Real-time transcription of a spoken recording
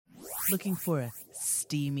Looking for a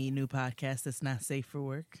steamy new podcast that's not safe for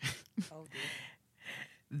work? Oh, dear.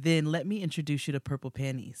 Then let me introduce you to Purple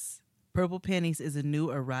Panties. Purple Panties is a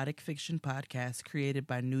new erotic fiction podcast created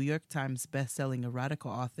by New York Times bestselling erotica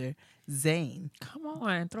author Zane. Come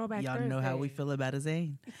on, Throwback Y'all Thursday. know how we feel about a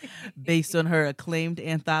Zane. Based on her acclaimed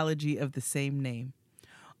anthology of the same name.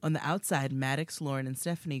 On the outside, Maddox, Lauren, and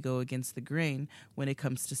Stephanie go against the grain when it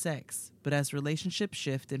comes to sex. But as relationships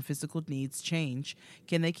shift and physical needs change,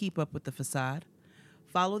 can they keep up with the facade?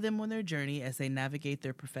 Follow them on their journey as they navigate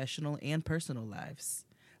their professional and personal lives.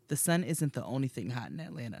 The sun isn't the only thing hot in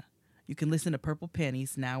Atlanta. You can listen to Purple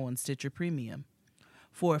Panties now on Stitcher Premium.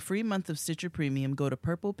 For a free month of Stitcher Premium, go to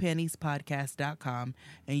purplepantiespodcast.com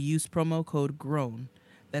and use promo code GROWN.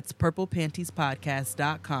 That's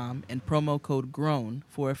purplepantiespodcast.com and promo code GROWN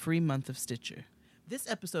for a free month of Stitcher. This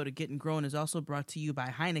episode of Getting Grown is also brought to you by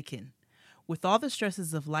Heineken. With all the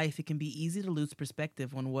stresses of life, it can be easy to lose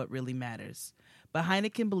perspective on what really matters. But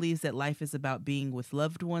Heineken believes that life is about being with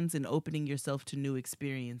loved ones and opening yourself to new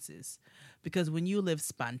experiences. Because when you live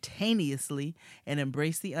spontaneously and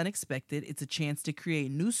embrace the unexpected, it's a chance to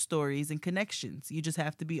create new stories and connections. You just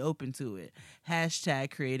have to be open to it.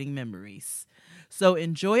 Hashtag creating memories. So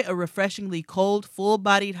enjoy a refreshingly cold,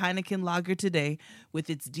 full-bodied Heineken lager today with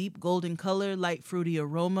its deep golden color, light fruity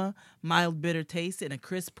aroma, mild bitter taste, and a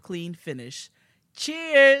crisp, clean finish.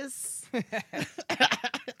 Cheers!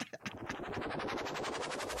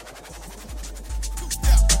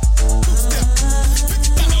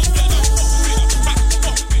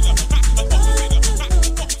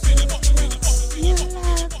 You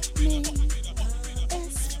love me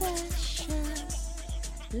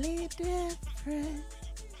especially different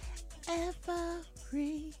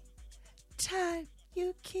every time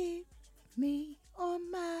you keep me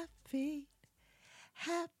on my feet,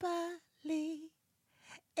 happily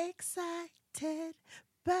excited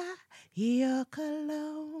by your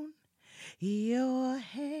cologne, your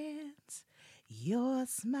hands, your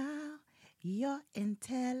smile, your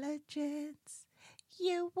intelligence.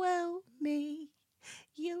 You woo me,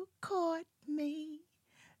 you court me,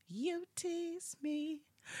 you tease me,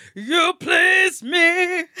 You please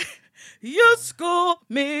me, you school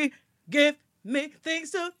me, give me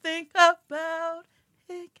things to think about.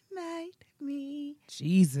 ignite me.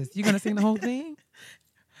 Jesus, you gonna sing the whole thing?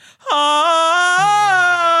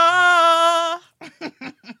 Ah,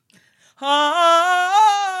 ah.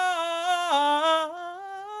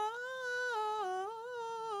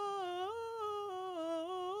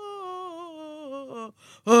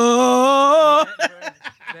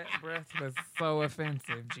 That breath was so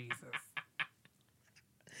offensive, Jesus.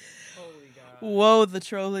 Holy God. Whoa, the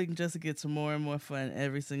trolling just gets more and more fun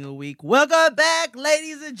every single week. Welcome back,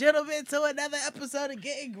 ladies and gentlemen, to another episode of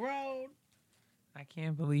Getting Grown. I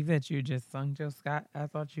can't believe that you just sung Jill Scott. I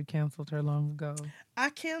thought you canceled her long ago. I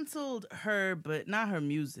canceled her, but not her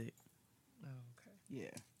music. Oh, okay.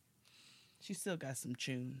 Yeah. She still got some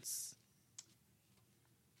tunes.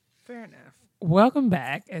 Fair enough. Welcome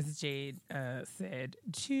back, as Jade said,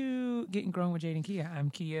 to Getting Grown with Jade and Kia.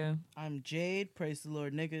 I'm Kia. I'm Jade. Praise the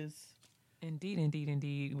Lord, niggas. Indeed, indeed,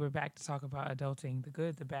 indeed. We're back to talk about adulting, the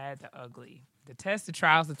good, the bad, the ugly, the tests, the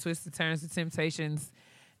trials, the twists, the turns, the temptations,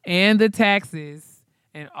 and the taxes,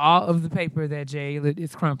 and all of the paper that Jade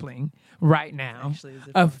is crumpling right now. Actually, as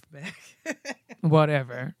if Of- I'm back.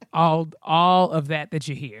 Whatever. All of that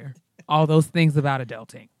you hear. All those things about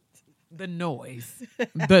adulting. The noise.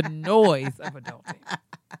 The noise of adulting.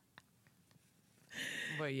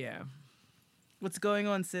 But yeah. What's going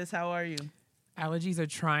on, sis? How are you? Allergies are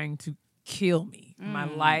trying to kill me. My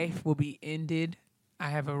life will be ended. I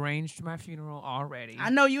have arranged my funeral already. I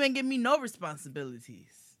know you ain't giving me no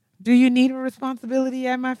responsibilities. Do you need a responsibility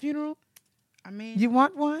at my funeral? I mean, You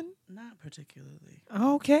want one? not particularly.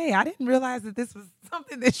 Okay. I didn't realize that this was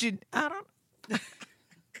something that I don't.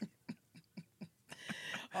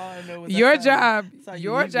 All I know is Your I saw job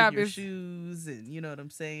you leaving your is shoes, and you know what I'm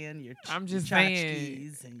saying. Your I'm just your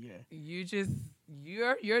saying, tchotchkes and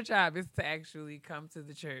your job is to actually come to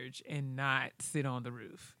the church and not sit on the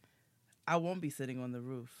roof. I won't be sitting on the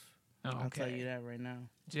roof. Oh, I'll tell okay. you that right now.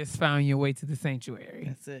 Just found your way to the sanctuary.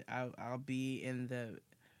 That's it. I'll be in the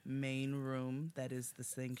main room that is the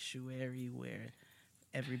sanctuary where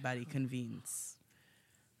everybody convenes.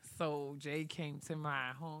 So Jay came to my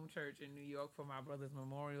home church in New York for my brother's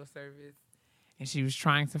memorial service, and she was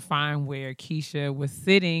trying to find where Keisha was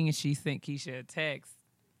sitting, and she sent Keisha a text.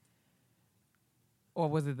 Or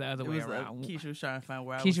was it the other way around? Keisha was trying to find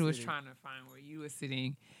where I was Keisha was sitting. trying to find where you were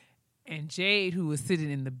sitting, and Jade, who was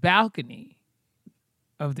sitting in the balcony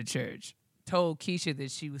of the church, told Keisha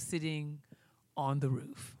that she was sitting on the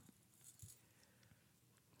roof.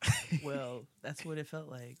 Well, that's what it felt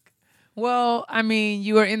like. Well, I mean,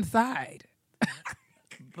 you were inside.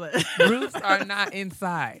 But Roofs are not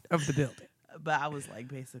inside of the building. but I was like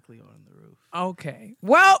basically on the roof. Okay.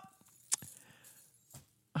 Well,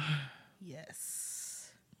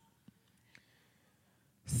 Yes.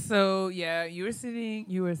 so yeah, you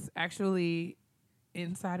were actually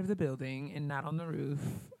inside of the building and not on the roof.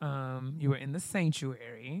 You were in the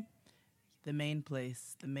sanctuary. The main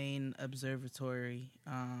place, the main observatory.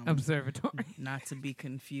 Observatory. Not to be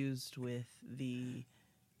confused with the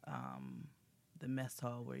mess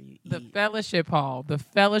hall where you The eat. fellowship hall. The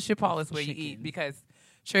fellowship hall is where you eat Chicken. because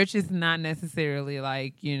church is not necessarily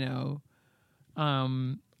like,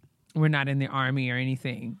 we're not in the army or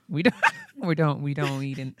anything. We don't we don't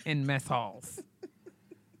eat in mess halls.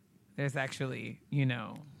 There's actually,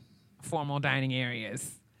 formal dining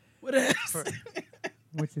areas, What else?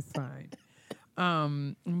 which is fine.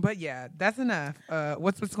 But yeah, that's enough.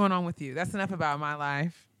 What's going on with you? That's enough about my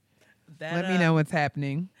life. Let me know what's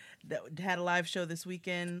happening. That had a live show this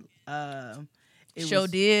weekend. It Show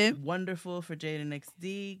was did. wonderful for Jaden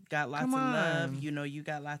XD. Got lots Come of love. on. You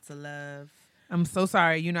got lots of love. I'm so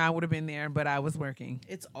sorry. I would have been there, but I was working.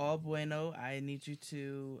 It's all bueno. I need you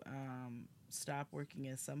to stop working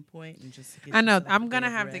at some point and just. Get I know. yourself a I'm day gonna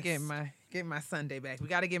of have to rest. get my Sunday back. We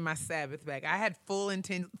got to get my Sabbath back. I had fully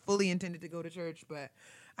intended to go to church, but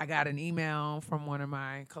I got an email from one of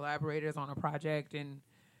my collaborators on a project, and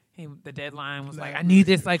the deadline was like, I need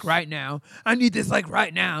this like right now. I need this like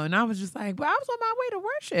right now, and I was just like, well, I was on my way to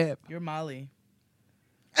worship. You're Molly.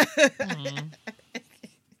 Mm-hmm.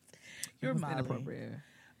 You're It was Molly. inappropriate.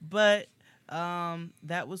 But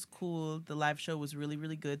that was cool. The live show was really,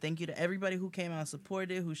 really good. Thank you to everybody who came out and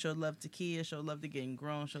supported, who showed love to Kia, showed love to Getting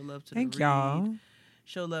Grown, showed love to Thank the Read, y'all.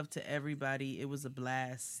 showed love to everybody. It was a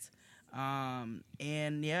blast. And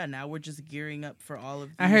yeah, now we're just gearing up for all of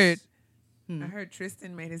these. I heard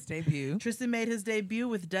Tristan made his debut. Tristan made his debut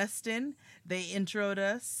with Dustin. They introed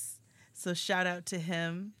us. So shout out to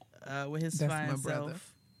him with his That's fine my brother.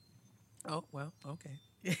 self. Oh, well, okay.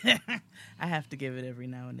 I have to give it every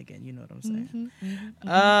now and again. You know what I'm saying?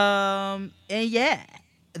 Mm-hmm. And yeah,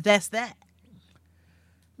 that's that.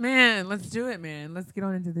 Man, let's do it, man. Let's get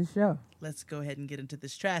on into this show. Let's go ahead and get into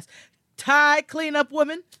this trash. Ty, clean up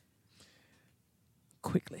woman.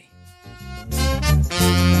 Quickly.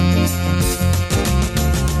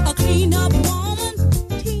 A clean up woman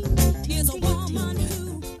is a woman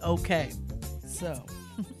who. Okay, so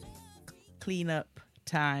clean up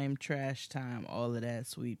time, trash time, all of that.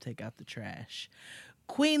 Sweep, take out the trash.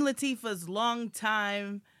 Queen Latifah's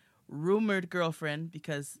longtime rumored girlfriend,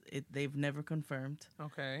 because they've never confirmed,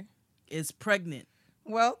 Okay. is pregnant.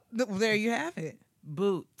 Well, there you have it.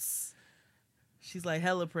 Boots. She's like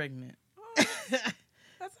hella pregnant.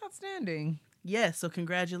 That's outstanding. Yeah, so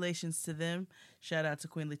congratulations to them. Shout out to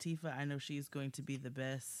Queen Latifah. I know she's going to be the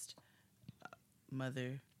best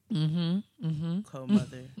mother,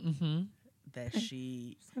 co-mother that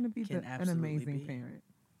she She's going to be can an absolutely amazing be. parent.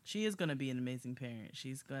 She is going to be an amazing parent.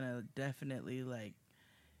 She's going to definitely like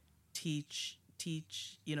teach,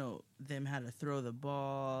 them how to throw the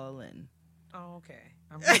ball and Oh, okay.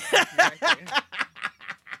 I'm gonna stop you right there.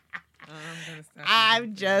 I'm gonna stop you I'm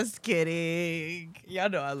right just kidding. Y'all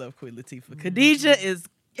know I love Queen Latifah. Khadijah is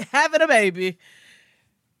having a baby.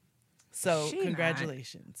 So She not.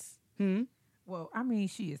 congratulations. there. Well, I mean,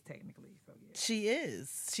 she is technically, so yeah. She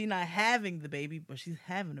is. She's not having the baby, but she's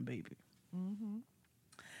having a baby. Mm-hmm.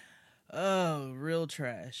 Oh, real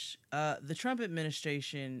trash. The Trump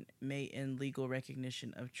administration may end legal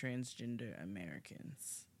recognition of transgender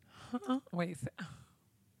Americans. Wait.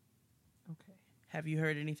 Okay. Have you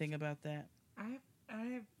heard anything about that? I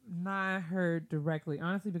have not heard directly,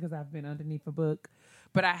 honestly, because I've been underneath a book,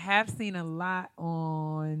 but I have seen a lot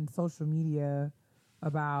on social media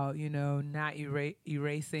about not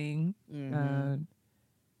erasing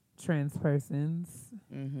trans persons.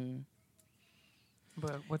 Mm-hmm.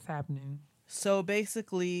 But what's happening? So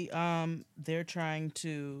basically, they're trying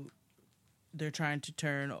to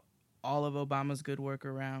turn all of Obama's good work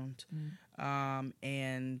around,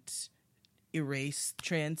 and erase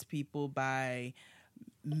trans people by,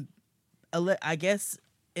 I guess,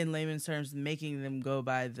 in layman's terms, making them go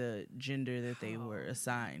by the gender that they were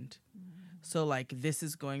assigned. So, like, this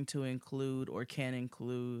is going to include or can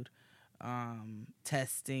include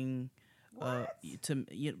testing.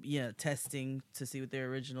 Testing to see what their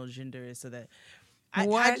original gender is, so that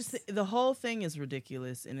I just the whole thing is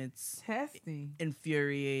ridiculous and it's Testing.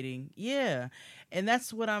 infuriating. Yeah, and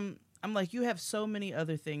that's what I'm like. You have so many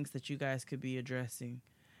other things that you guys could be addressing,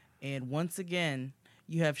 and once again,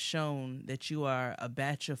 you have shown that you are a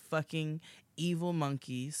batch of fucking evil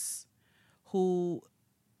monkeys who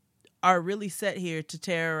are really set here to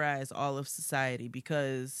terrorize all of society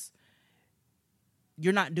because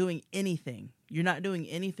you're not doing anything. You're not doing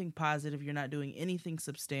anything positive. You're not doing anything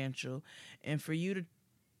substantial. And for you to,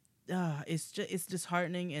 it's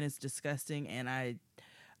disheartening and it's disgusting. And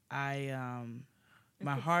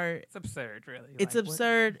my heart, It's absurd, really. it's Like,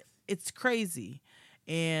 absurd. It's crazy.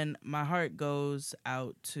 And my heart goes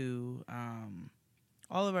out to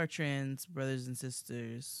all of our trans brothers and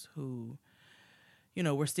sisters who,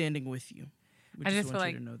 we're standing with you. We I just want feel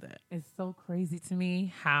you like to know that. it's so crazy to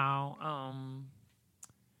me how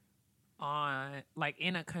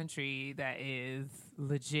in a country that is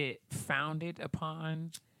legit founded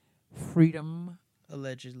upon freedom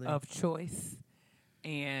Allegedly. of choice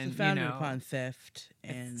and It's founded upon theft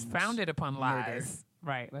and it's founded upon murder. lies.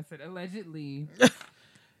 Right. That's it. Allegedly.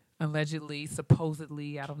 Allegedly,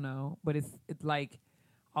 supposedly, I don't know. But it's like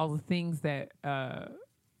all the things that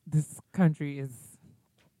this country is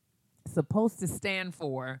supposed to stand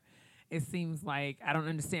for. It seems like I don't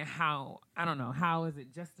understand how is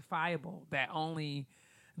it justifiable that only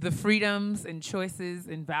the freedoms and choices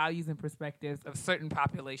and values and perspectives of certain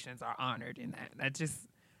populations are honored in that. That just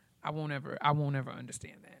I won't ever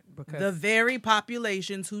understand that because The very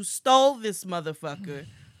populations who stole this motherfucker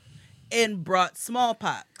and brought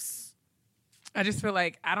smallpox. I just feel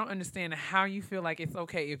like I don't understand how you feel like it's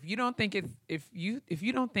okay if you don't think if you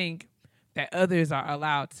don't think that others are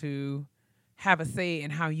allowed to have a say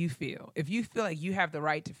in how you feel. If you feel like you have the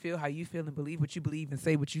right to feel how you feel and believe what you believe and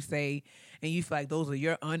say what you say, and you feel like those are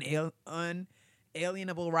your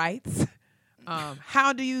unalienable rights,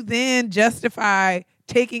 how do you then justify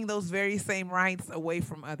taking those very same rights away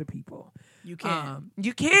from other people? You can't.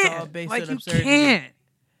 You It's all can't. based Like on you absurdity. can't.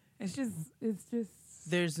 It's just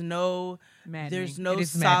There's no maddening. There's no It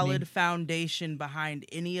is solid maddening. foundation behind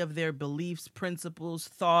any of their beliefs, principles,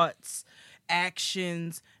 thoughts,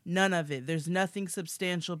 actions, none of it. There's nothing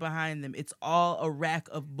substantial behind them. It's all a rack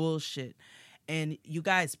of bullshit. And you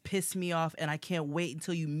guys piss me off, and I can't wait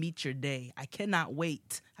until you meet your day. I cannot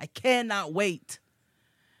wait.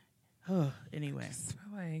 Anyway. I just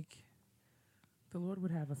feel like the Lord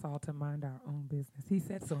would have us all to mind our own business. He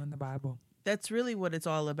said so in the Bible. That's really what it's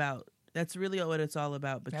all about. But That's they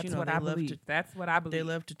what I love believe. to That's what I believe. they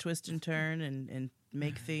love to twist and turn and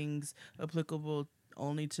make things applicable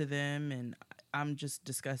only to them, and I'm just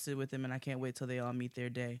disgusted with them, and I can't wait till they all meet their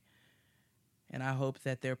day. And I hope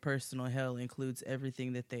that their personal hell includes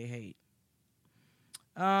everything that they hate.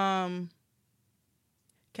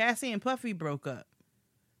 Cassie and Puffy broke up.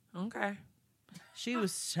 Okay. She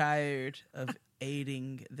was tired of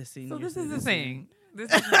aiding the senior So this is the citizen. thing.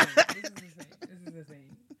 This is the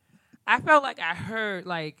thing. I felt like I heard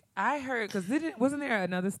because wasn't there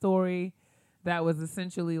another story that was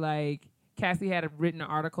essentially like Cassie had written an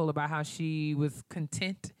article about how she was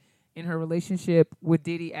content in her relationship with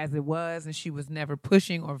Diddy as it was, and she was never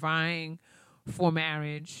pushing or vying for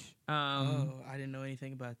marriage. I didn't know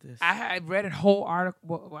anything about this. I had read a whole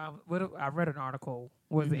article. I read an article.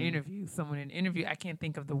 Was an interview. Someone in an interview. I can't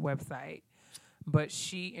think of the website, but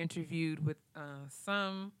she interviewed with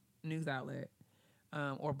some news outlet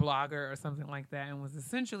or blogger or something like that, and was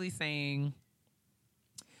essentially saying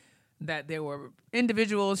that there were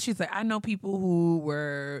individuals. She's like, I know people who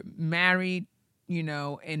were married,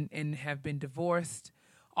 and have been divorced,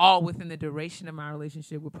 all within the duration of my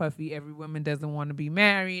relationship with Puffy. Every woman doesn't want to be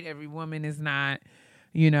married. Every woman is not,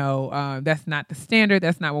 that's not the standard.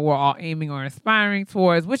 That's not what we're all aiming or aspiring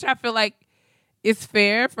towards, which I feel like it's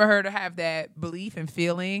fair for her to have that belief and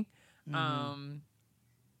feeling. And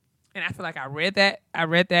I feel like I read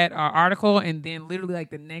that article, and then literally like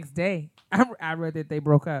the next day, I read that they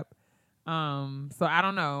broke up. So I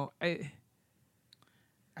don't know. I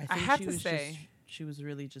think have to say, she was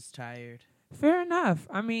really just tired. fair enough.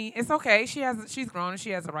 I mean, it's okay. She's grown and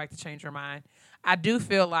she has a right to change her mind. I do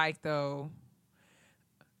feel like though,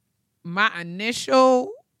 my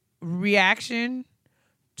initial reaction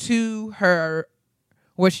to her,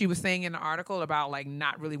 what she was saying in the article about like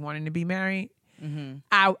not really wanting to be married,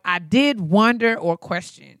 I did wonder or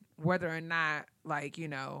question whether or not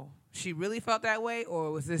she really felt that way,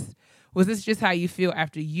 or was this just how you feel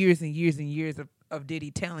after years and years and years of Diddy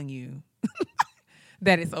telling you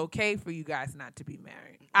that it's okay for you guys not to be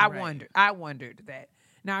married. I wondered that.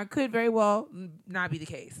 Now, it could very well not be the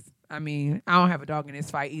case. I mean, I don't have a dog in this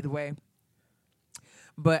fight either way.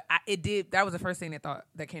 But that was the first thing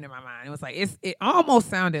that came to my mind. It was like, it almost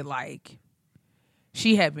sounded like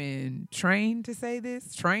she had been trained to say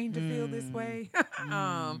this, trained to feel this way.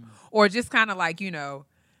 Or just kind of like,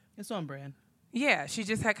 It's on brand. yeah, she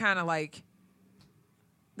just had kind of like,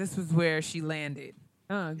 this was where she landed.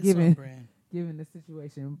 It's on brand. given the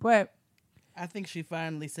situation. But I think she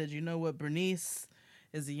finally said, you know what, Bernice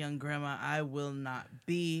is a young grandma I will not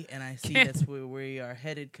be, and I see that's where we are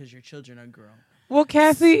headed because your children are grown. well,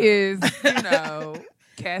 Cassie is,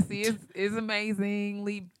 Cassie is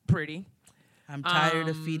amazingly pretty. I'm tired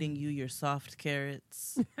of feeding you your soft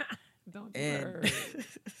carrots Don't do and her.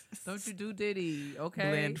 Don't you do Diddy, okay?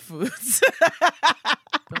 bland foods.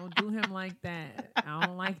 Don't do him like that. I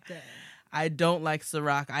don't like that. I don't like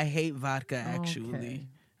Ciroc. I hate vodka, actually. Okay.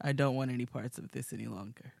 I don't want any parts of this any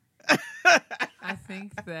longer. I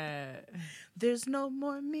think that There's no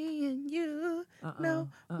more me and you. No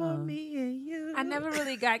more me and you. I never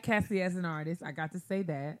really got Cassie as an artist. I got to say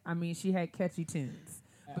that. I mean, she had catchy tunes.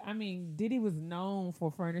 But, I mean, Diddy was known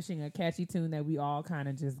for furnishing a catchy tune that we all kind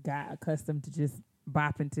of just got accustomed to just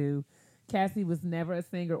bopping to. Cassie was never a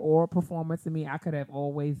singer or a performer to me. I could have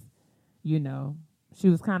always, she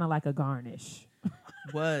was kind of like a garnish.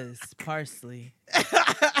 Was parsley.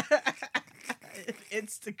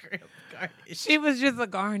 Instagram garnish. She was just a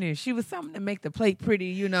garnish. She was something to make the plate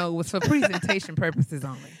pretty, it was for presentation purposes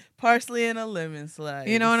only. Parsley and a lemon slice.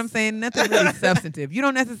 You know what I'm saying? Nothing really substantive. You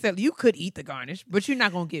don't necessarily, you could eat the garnish, but you're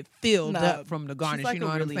not going to get filled up from the garnish. She's like you know a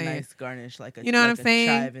what really I'm saying? nice garnish, like a, You know what like I'm saying?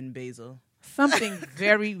 chive and basil. Something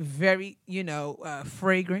very, very,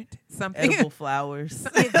 fragrant. Something Edible flowers.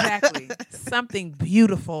 Exactly. Something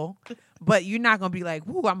beautiful. But you're not going to be like,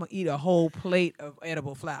 woo, I'm going to eat a whole plate of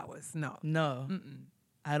edible flowers. No. No. Mm-mm.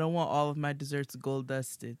 I don't want all of my desserts gold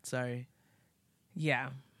dusted. Sorry. Yeah.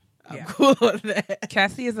 I'm cool with that.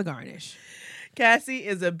 Cassie is a garnish. Cassie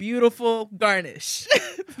is a beautiful garnish.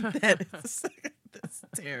 That's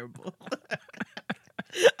terrible.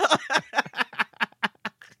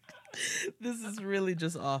 This is really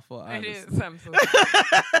just awful, honestly. It is. I'm so sorry.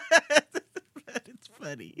 It's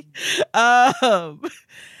funny.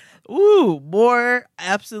 More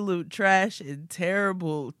absolute trash and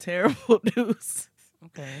terrible, terrible news.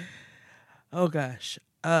 Okay. Oh gosh.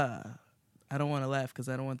 I don't want to laugh because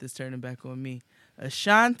I don't want this turning back on me.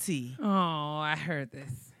 Ashanti. Oh, I heard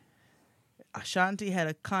this. Ashanti had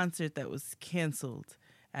a concert that was canceled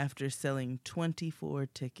after selling 24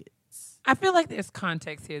 tickets. I feel like there's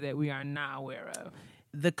context here that we are not aware of.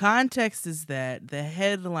 The context is that the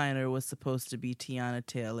headliner was supposed to be Tiana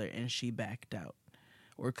Taylor and she backed out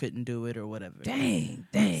or couldn't do it or whatever. Dang.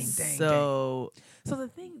 So the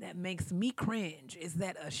thing that makes me cringe is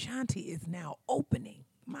that Ashanti is now opening.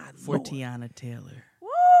 My for Lord. Tiana Taylor.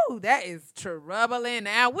 Woo, that is troubling.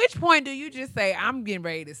 Now, at which point do you just say, I'm getting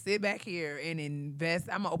ready to sit back here and invest?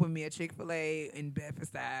 I'm going to open me a Chick-fil-A in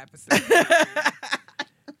Bedford-Stuyvesant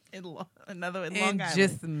Another in Long and Island.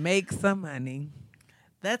 just make some money.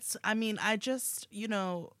 I just,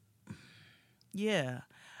 yeah.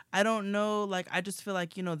 I don't know. Like, I just feel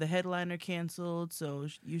like, the headliner canceled, so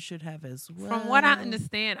you should have as well. From what I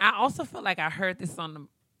understand, I also feel like I heard this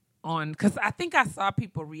because I think I saw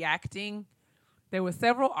people reacting. There were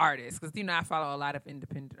several artists, because, I follow a lot of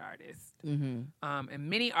independent artists. Mm-hmm. And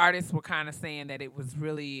many artists were kind of saying that it was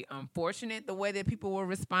really unfortunate the way that people were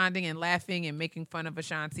responding and laughing and making fun of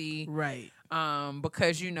Ashanti. Right.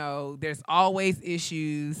 Because, there's always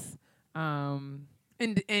issues and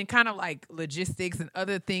kind of like logistics and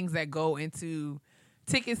other things that go into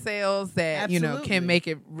ticket sales that, Absolutely. Can make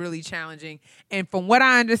it really challenging. And from what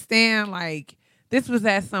I understand, like, this was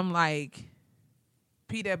at some, like,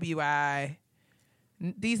 PWI.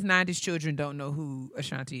 These 90s children don't know who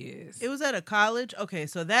Ashanti is. It was at a college. Okay,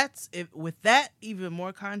 so that's with that even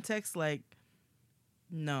more context. Like,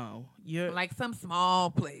 no, you're Like some small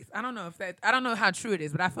place. I don't know how true it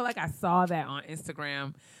is, but I feel like I saw that on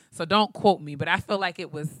Instagram. So don't quote me, but I feel like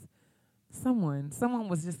it was someone. Someone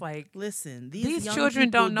was just like, listen. these young children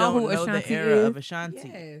people don't know who the Ashanti era is. of Ashanti.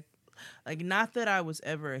 Yes. Like, not that I was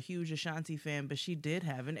ever a huge Ashanti fan, but she did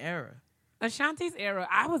have an era. Ashanti's era,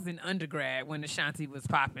 I was in undergrad when Ashanti was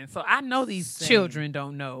popping. So I know these Same. children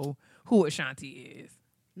don't know who Ashanti is.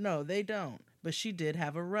 No, they don't. But she did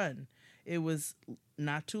have a run. It was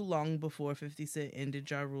not too long before 50 Cent ended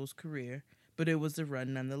Ja Rule's career, but it was a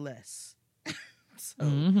run nonetheless. So,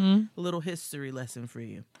 a little history lesson for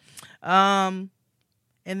you. And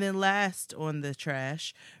then last on the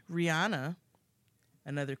trash, Rihanna,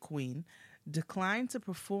 another queen, declined to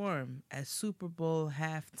perform at Super Bowl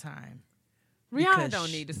halftime. Rihanna Because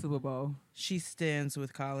don't need the Super Bowl. She stands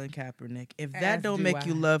with Colin Kaepernick. If As that don't do make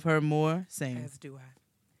you I. love her more, same. As do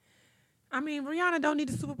I. I mean, Rihanna don't need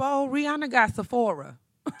the Super Bowl. Rihanna got Sephora.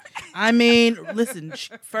 Listen,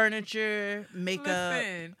 furniture, makeup,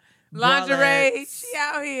 Listen, lingerie. bralettes, She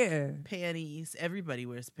out here. panties. Everybody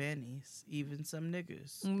wears panties, even some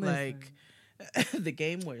niggas. Listen. Like, the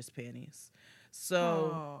game wears panties. So,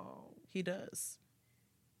 Oh. He does.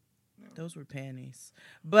 Those were panties.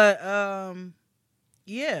 But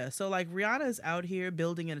yeah, so like Rihanna is out here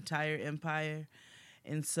building an entire empire,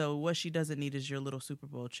 and so what she doesn't need is your little Super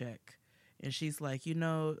Bowl check. And she's like, you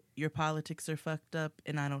know, your politics are fucked up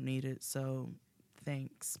and I don't need it, so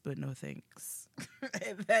thanks, but no thanks.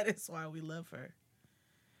 And that is why we love her.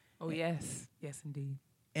 Oh, yes. Yes, indeed.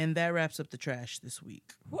 And that wraps up the trash this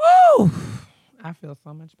week. Woo! I feel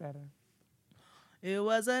so much better. It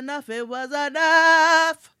was enough. It was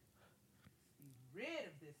enough. Rid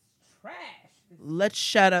of this trash. Let's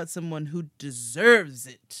shout out someone who deserves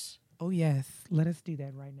it. Oh, yes. Let us do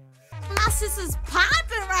that right now. My sister's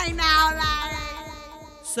popping right now. Like.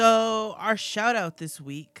 So our shout out this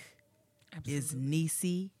week is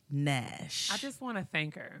Niecy Nash. I just want to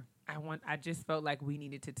thank her. I just felt like we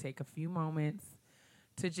needed to take a few moments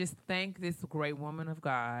to just thank this great woman of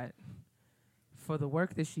God for the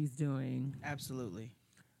work that she's doing. Absolutely.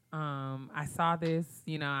 I saw this,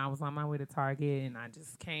 I was on my way to Target and I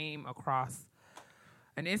just came across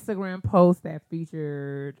an Instagram post that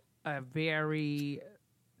featured a very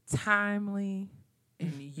timely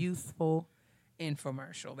and useful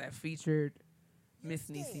infomercial that featured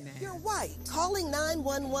Miss Niecy Nash. You're white. Calling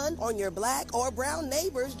 911 on your black or brown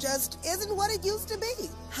neighbors just isn't what it used to be.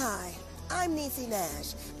 Hi, I'm Niecy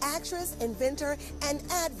Nash, actress, inventor, and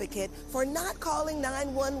advocate for not calling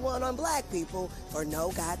 911 on black people for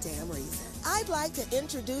no goddamn reason. I'd like to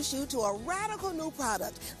introduce you to a radical new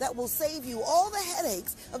product that will save you all the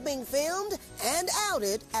headaches of being filmed and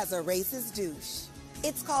outed as a racist douche.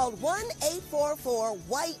 It's called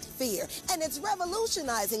 1-844-WHITE FEAR, and it's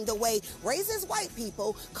revolutionizing the way racist white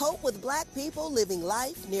people cope with black people living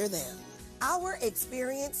life near them. Our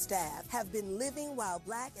experienced staff have been living while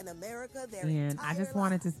black in America their And entire I just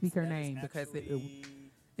wanted to lives. speak her name because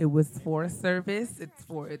it was for a service. It's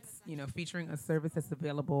featuring a service that's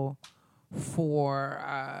available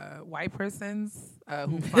for white persons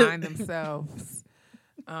who find themselves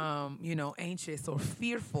anxious or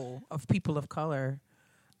fearful of people of color.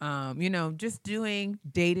 Just doing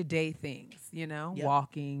day-to-day things,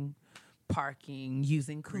 walking, parking,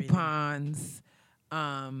 using coupons,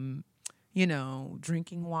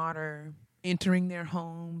 drinking water, entering their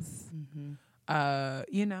homes,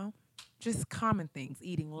 just common things,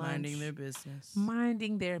 eating lunch.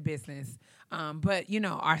 Minding their business. But,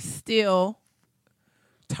 are still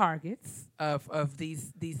targets of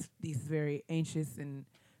these very anxious and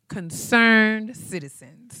concerned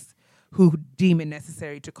citizens who deem it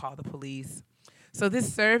necessary to call the police. So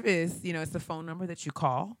this service, it's a phone number that you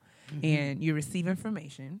call and you receive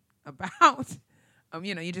information about,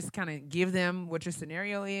 you just kind of give them what your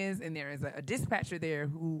scenario is, and there is a dispatcher there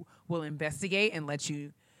who will investigate and let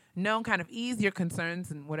you know, kind of ease your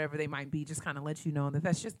concerns and whatever they might be, just kind of let you know that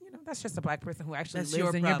that's just a black person who actually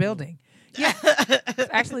lives in your building. Yeah, it's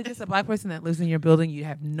actually just a black person that lives in your building. You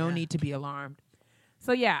have no need to be alarmed.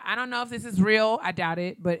 So, yeah, I don't know if this is real. I doubt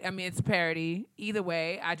it. But, it's a parody. Either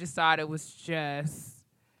way, I just thought it was just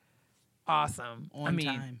awesome. On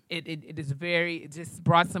time. It just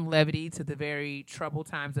brought some levity to the very troubled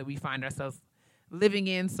times that we find ourselves living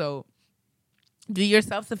in. So, do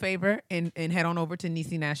yourselves a favor and head on over to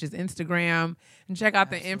Niecy Nash's Instagram and check out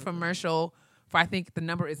the infomercial for, I think the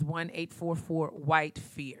number is 1-844-WHITE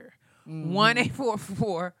FEAR.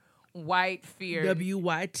 1-844 White Fear.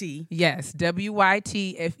 WYT. Yes,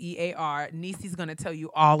 WYTFEAR. Niecy's going to tell you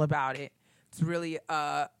all about it. It's really,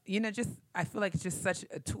 I feel like it's just such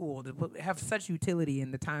a tool to have such utility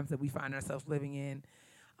in the times that we find ourselves living in.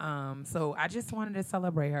 So I just wanted to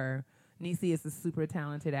celebrate her. Niecy is a super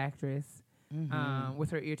talented actress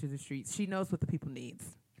with her ear to the streets. She knows what the people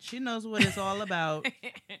needs. She knows what it's all about.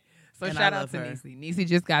 So shout out to Niecy. Niecy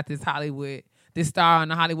just got this star on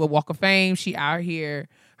the Hollywood Walk of Fame. She out here.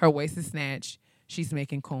 Her waist is snatched. She's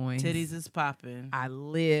making coins. Titties is popping. I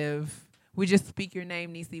live. We just speak your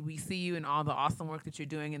name, Niecy. We see you and all the awesome work that you're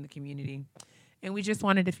doing in the community. And we just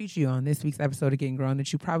wanted to feature you on this week's episode of Getting Grown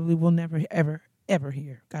that you probably will never, ever, ever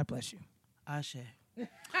hear. God bless you. Ashe.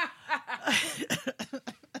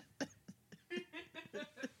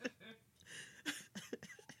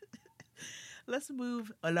 Let's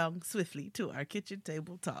move along swiftly to our kitchen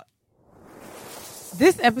table talk.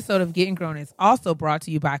 This episode of Getting Grown is also brought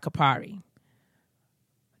to you by Kapari.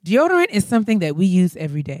 Deodorant is something that we use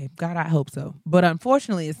every day. God, I hope so. But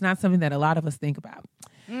unfortunately, it's not something that a lot of us think about.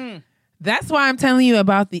 That's why I'm telling you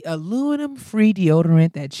about the aluminum-free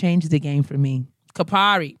deodorant that changed the game for me.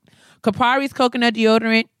 Kapari. Kapari's coconut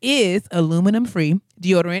deodorant is aluminum-free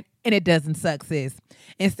deodorant, and it doesn't suck, sis.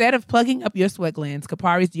 Instead of plugging up your sweat glands,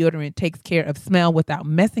 Kapari's deodorant takes care of smell without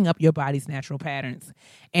messing up your body's natural patterns.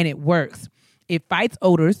 And it works. It fights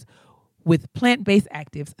odors with plant-based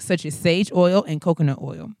actives such as sage oil and coconut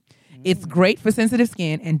oil. It's great for sensitive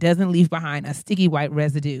skin and doesn't leave behind a sticky white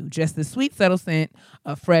residue, just the sweet, subtle scent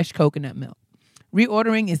of fresh coconut milk.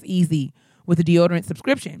 Reordering is easy with a deodorant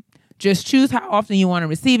subscription. Just choose how often you want to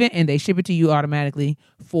receive it, and they ship it to you automatically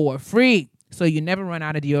for free, so you never run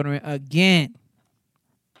out of deodorant again.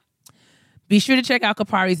 Be sure to check out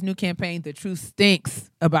Kapari's new campaign, The Truth Stinks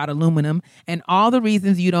About Aluminum, and all the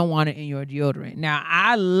reasons you don't want it in your deodorant. Now,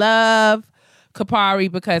 I love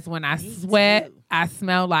Kapari because when I sweat, I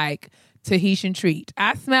smell like Tahitian treat.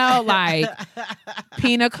 I smell like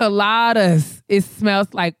pina coladas. It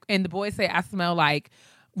smells like, and the boys say I smell like,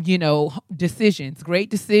 decisions, great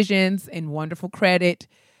decisions and wonderful credit.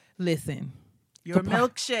 Listen. Your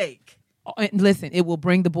milkshake. And listen, it will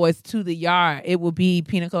bring the boys to the yard. It will be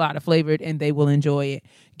pina colada flavored and they will enjoy it.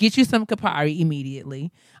 Get you some Kapari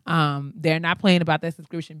immediately. They're not playing about that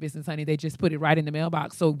subscription business, honey. They just put it right in the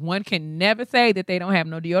mailbox. So one can never say that they don't have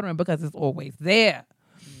no deodorant because it's always there.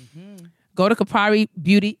 Mm-hmm. Go to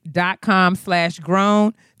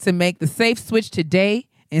KapariBeauty.com/grown to make the safe switch today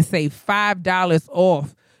and save $5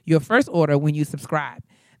 off your first order when you subscribe.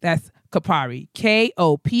 That's Kapari,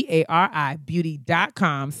 KOPARI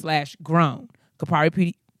beauty.com/grown.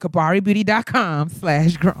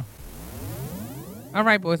 KapariBeauty.com/grown. All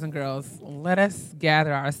right, boys and girls, let us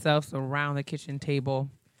gather ourselves around the kitchen table.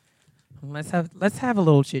 Let's have a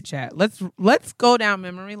little chit chat. Let's go down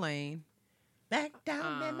memory lane. Back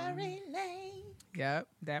down memory lane. Yep,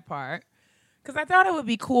 that part. Because I thought it would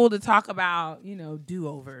be cool to talk about,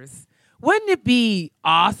 do-overs. Wouldn't it be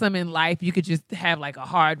awesome in life? You could just have like a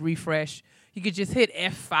hard refresh. You could just hit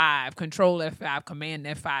F5, Control F5, Command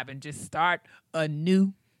F5, and just start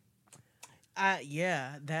anew.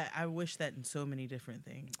 Yeah, that I wish that in so many different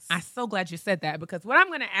things. I'm so glad you said that because what I'm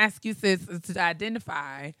going to ask you, sis, is to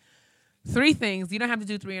identify 3 things. You don't have to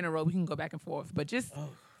do 3 in a row. We can go back and forth, but just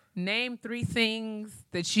name 3 things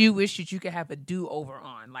that you wish that you could have a do-over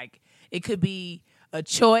on. Like it could be a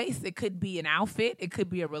choice. It could be an outfit. It could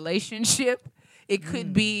be a relationship. It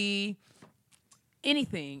could be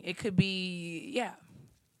anything. It could be,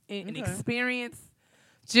 an experience.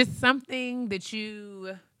 Just something that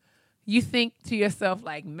you think to yourself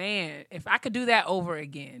like, man, if I could do that over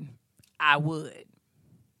again, I would.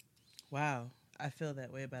 Wow. I feel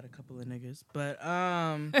that way about a couple of niggas. But,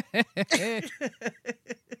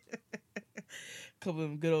 couple of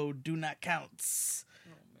them good old do not counts.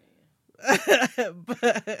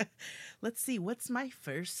 But let's see, what's my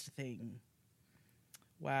first thing?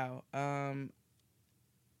 Wow.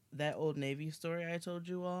 That Old Navy story I told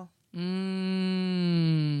you all.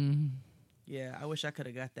 Yeah, I wish I could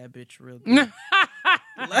have got that bitch real good.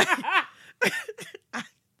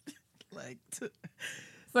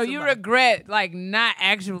 So you regret not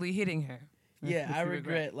actually hitting her. Yeah, I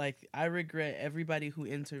regret everybody who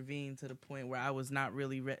intervened to the point where I was not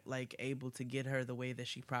really able to get her the way that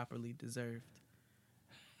she properly deserved.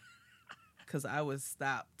 Because I was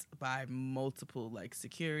stopped by multiple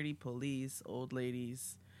security, police, old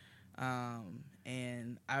ladies,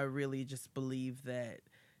 and I really just believe that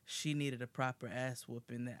she needed a proper ass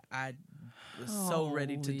whooping that I was so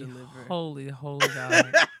ready to deliver. Holy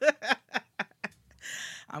God.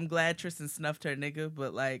 I'm glad Tristan snuffed her nigga,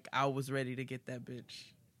 but I was ready to get that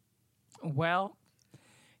bitch. Well,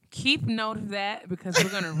 keep note of that because we're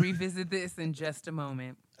going to revisit this in just a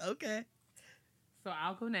moment. Okay. So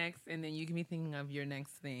I'll go next, and then you can be thinking of your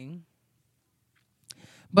next thing.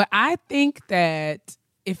 But I think that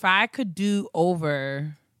if I could do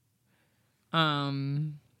over, so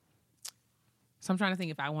I'm trying to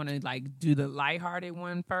think if I want to do the lighthearted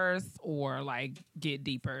one first or get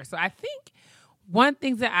deeper. So I think one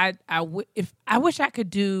thing that I wish I could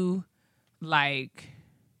do high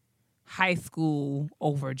school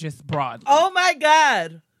over just broadly. Oh my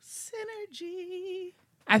God, synergy.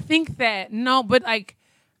 I think that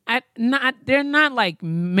they're not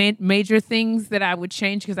major things that I would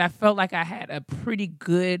change because I felt like I had a pretty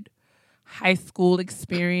good high school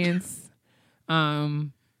experience. I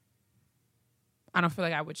don't feel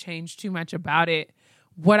like I would change too much about it.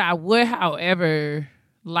 What I would, however,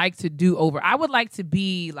 like to do over, I would like to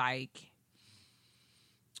be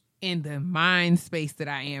in the mind space that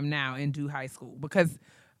I am now and do high school because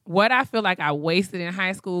what I feel like I wasted in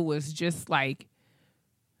high school was just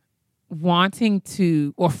wanting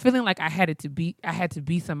to or feeling like I had to be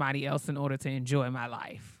somebody else in order to enjoy my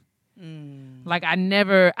life. I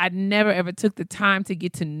never ever took the time to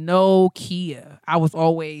get to know Kia. I was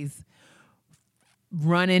always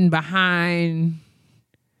running behind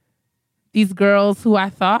these girls who I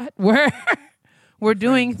thought were were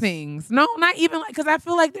doing friends. things. No, not even like, because I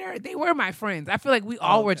feel like they were my friends. I feel like we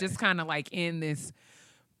all were just kind of like in this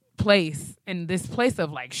place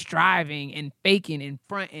of like striving and faking and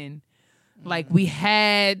fronting. Like we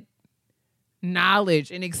had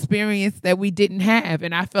knowledge and experience that we didn't have.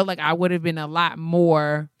 And I felt like I would have been a lot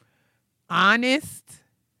more honest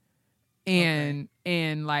and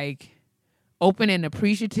like open and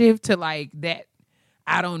appreciative to like that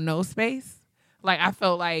I don't know space. Like I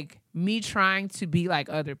felt like me trying to be like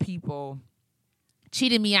other people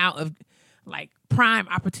cheated me out of like prime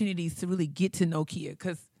opportunities to really get to know Kia,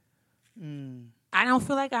 because I don't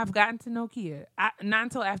feel like I've gotten to know Kia. Not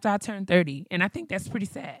until after I turned 30. And I think that's pretty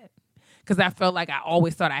sad, because I felt like I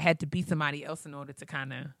always thought I had to be somebody else in order to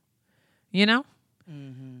kind of, you know?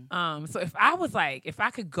 Mm-hmm. So if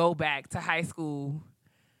I could go back to high school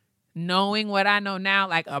knowing what I know now,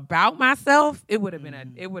 like about myself, it would have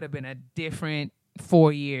been a different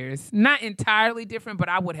 4 years. Not entirely different, but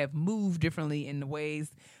I would have moved differently in the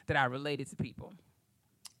ways that I related to people.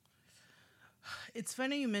 It's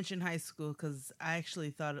funny you mentioned high school, because I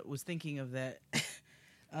actually was thinking of that.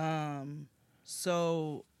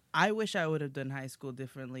 So I wish I would have done high school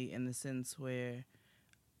differently, in the sense where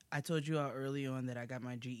I told you how early on that I got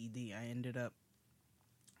my GED. I ended up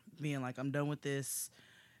being like, I'm done with this,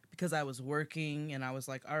 because I was working and I was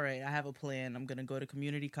like, all right, I have a plan. I'm going to go to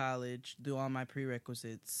community college, do all my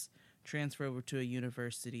prerequisites, transfer over to a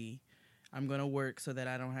university. I'm going to work so that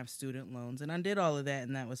I don't have student loans. And I did all of that,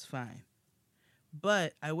 and that was fine.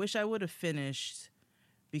 But I wish I would have finished,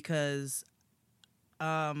 because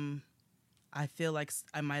I feel like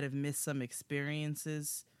I might have missed some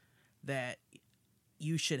experiences that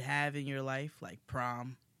you should have in your life, like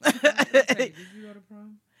prom. Did you go to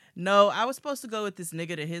prom? No, I was supposed to go with this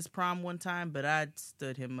nigga to his prom one time, but I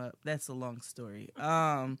stood him up. That's a long story.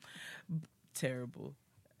 Terrible.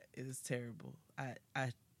 It was terrible. I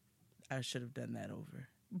should have done that over.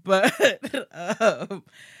 But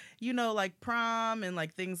you know, like prom and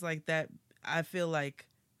like things like that, I feel like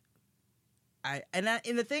and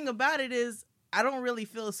the thing about it is, I don't really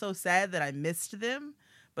feel so sad that I missed them,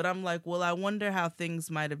 but I'm like, well, I wonder how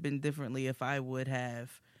things might have been differently if I would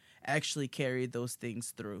have actually carried those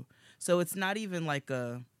things through. So it's not even like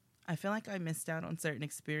I feel like I missed out on certain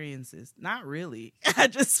experiences. Not really. I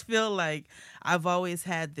just feel like I've always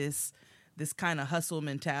had this kind of hustle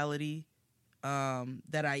mentality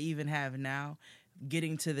that I even have now,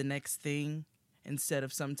 getting to the next thing instead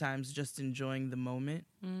of sometimes just enjoying the moment.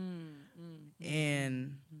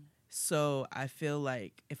 And so I feel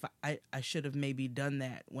like if I should have maybe done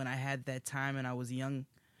that when I had that time and I was young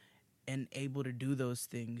and able to do those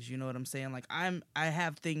things. You know what I'm saying? Like I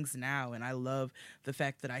have things now, and I love the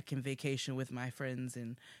fact that I can vacation with my friends,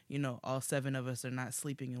 and you know, all 7 of us are not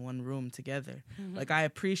sleeping in one room together. Like I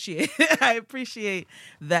appreciate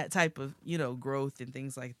that type of, you know, growth and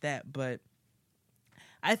things like that. But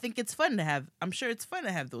I think it's fun to have. I'm sure it's fun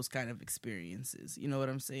to have those kind of experiences. You know what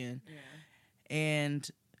I'm saying? Yeah. And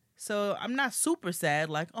so I'm not super sad,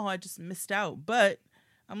 like, oh, I just missed out. But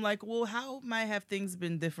I'm like, well, how might have things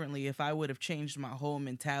been differently if I would have changed my whole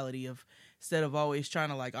mentality of, instead of always trying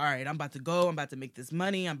to like, all right, I'm about to go, I'm about to make this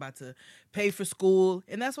money, I'm about to pay for school.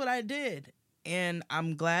 And that's what I did. And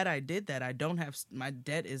I'm glad I did that. I don't have, my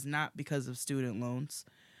debt is not because of student loans.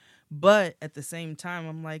 But at the same time,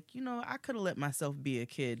 I'm like, you know, I could have let myself be a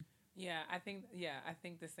kid. I think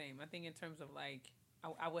the same. I think in terms of like,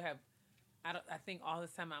 I would have, I think all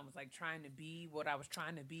this time I was like trying to be what I was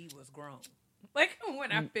trying to be was grown. Like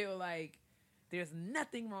when I feel like there's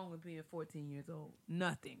nothing wrong with being 14 years old.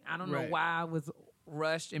 Nothing. I don't know why I was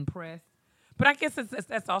rushed and pressed. But I guess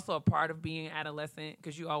that's also a part of being adolescent,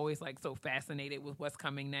 because you're always like so fascinated with what's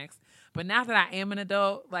coming next. But now that I am an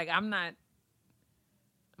adult, like I'm not,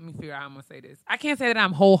 let me figure out how I'm going to say this. I can't say that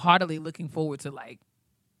I'm wholeheartedly looking forward to like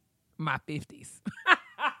my 50s.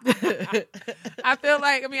 I feel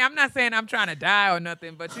like, I mean, I'm not saying I'm trying to die or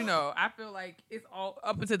nothing, but you know, I feel like it's all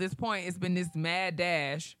up until this point, it's been this mad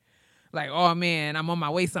dash. Like, oh man, I'm on my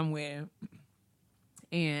way somewhere.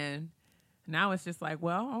 And now it's just like,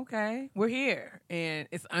 well, okay, we're here. And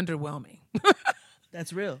it's underwhelming.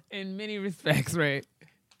 That's real. In many respects, right?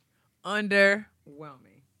 Underwhelming.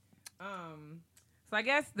 So I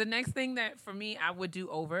guess the next thing that for me I would do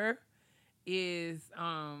over is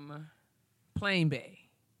Plain Bay.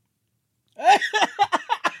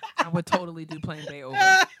 I would totally do Plain Bay over.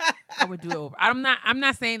 I would do it over. I'm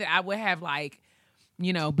not saying that I would have like,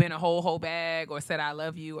 you know, been a whole bag or said I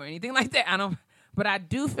love you or anything like that. But I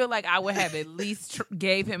do feel like I would have at least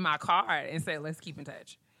gave him my card and said, let's keep in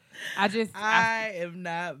touch. I am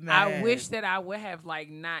not mad. I wish that I would have like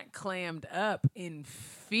not clammed up in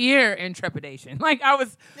fear and trepidation. Like I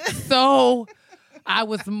was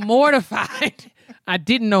mortified. I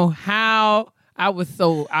didn't know how. I was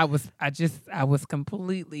verklempt.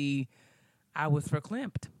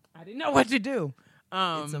 I didn't know what to do.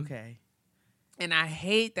 It's okay. And I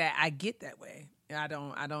hate that I get that way. I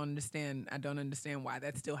don't understand why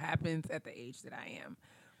that still happens at the age that I am.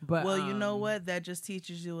 But well, you know what? That just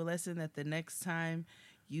teaches you a lesson that the next time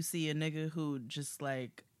you see a nigga who just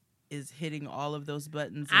like is hitting all of those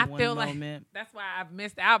buttons in one moment. Like that's why I've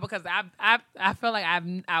missed out because I feel like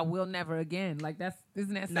I will never again. Like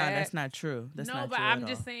isn't that sad? No, that's not true. That's not true. I'm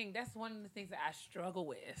just saying that's one of the things that I struggle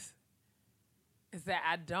with. Is that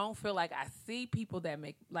I don't feel like I see people that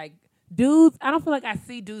make like dudes. I don't feel like I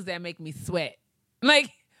see dudes that make me sweat.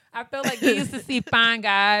 Like I feel like you used to see fine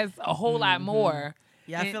guys a whole lot more.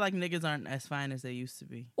 Yeah, I feel like niggas aren't as fine as they used to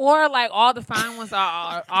be. Or like all the fine ones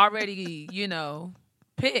are already,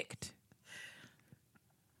 picked.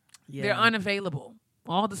 Yeah. They're unavailable.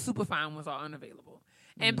 All the super fine ones are unavailable.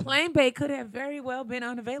 And Plain Bay could have very well been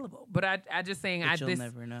unavailable. But I just saying you'll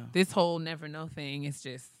never know. This whole never know thing is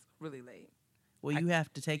just really late. Well, you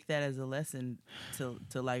have to take that as a lesson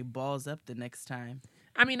to like balls up the next time.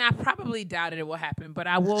 I mean, I probably doubted it will happen, but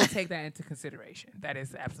I will take that into consideration. That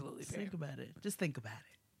is absolutely fair. Think about it. Just think about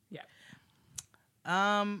it. Yeah.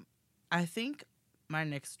 I think my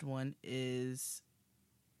next one is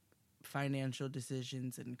financial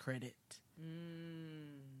decisions and credit.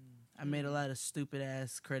 I made a lot of stupid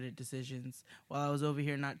ass credit decisions while I was over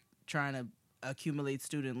here not trying to accumulate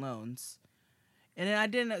student loans. And then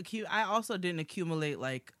I also didn't accumulate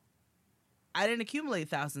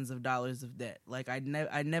thousands of dollars of debt. Like I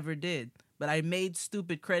never did, but I made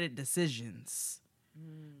stupid credit decisions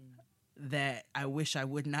that I wish I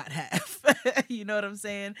would not have. You know what I'm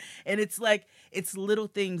saying? And it's like, it's little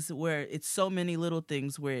things where it's so many little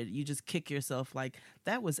things where you just kick yourself like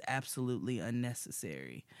that was absolutely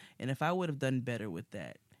unnecessary. And if I would have done better with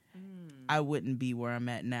that, I wouldn't be where I'm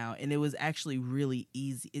at now. And it was actually really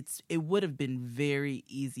easy. It would have been very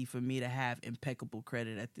easy for me to have impeccable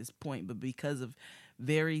credit at this point, but because of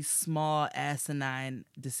very small asinine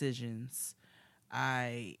decisions,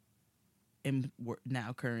 I am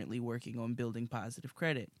now currently working on building positive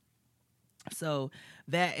credit. So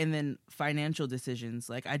that, and then financial decisions.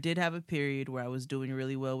 Like I did have a period where I was doing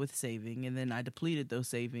really well with saving, and then I depleted those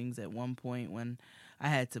savings at one point when I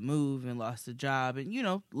had to move and lost a job,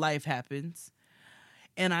 and life happens.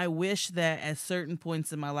 And I wish that at certain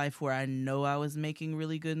points in my life where I know I was making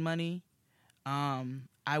really good money,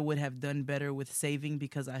 I would have done better with saving,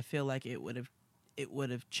 because I feel like it would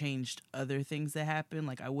have changed other things that happened.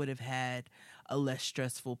 Like I would have had a less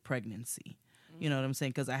stressful pregnancy. You know what I'm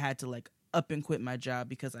saying? Because I had to up and quit my job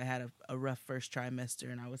because I had a rough first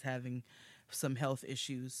trimester and I was having some health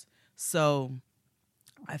issues. So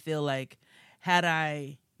I feel like had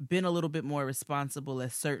I been a little bit more responsible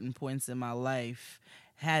at certain points in my life,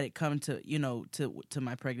 had it come to, to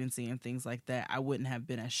my pregnancy and things like that, I wouldn't have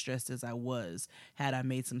been as stressed as I was had I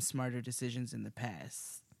made some smarter decisions in the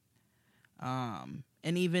past. And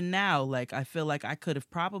even now, I feel like I could have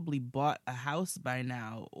probably bought a house by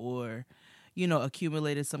now or,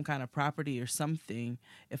 accumulated some kind of property or something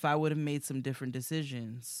if I would have made some different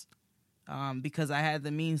decisions, because I had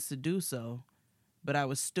the means to do so. But I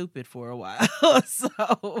was stupid for a while.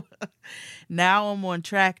 So now I'm on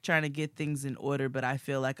track trying to get things in order, but I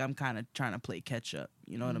feel like I'm kind of trying to play catch up.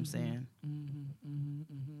 You know what I'm saying?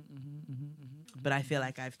 But I feel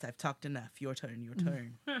like I've talked enough. Your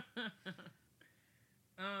turn.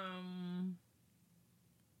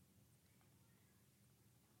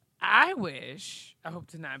 I hope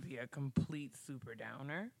to not be a complete super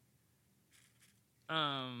downer.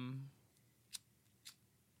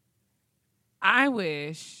 I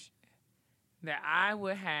wish that I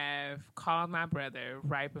would have called my brother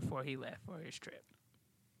right before he left for his trip.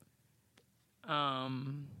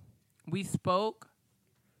 We spoke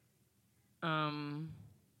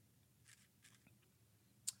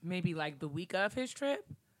maybe the week of his trip,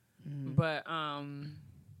 but I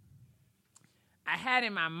had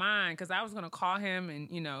in my mind, because I was going to call him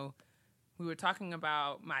and, we were talking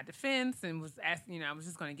about my defense and was asking, I was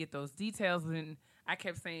just going to get those details, and I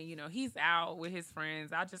kept saying, he's out with his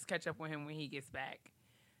friends. I'll just catch up with him when he gets back.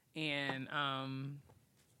 And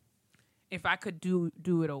if I could do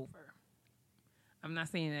it over. I'm not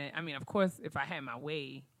saying that. I mean, of course, if I had my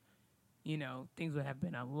way, things would have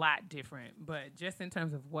been a lot different. But just in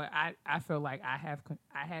terms of what I feel like I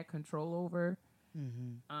had control over,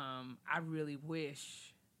 I really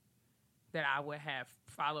wish that I would have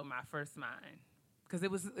followed my first mind. because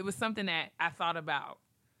it was something that I thought about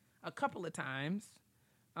a couple of times.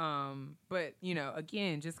 But you know,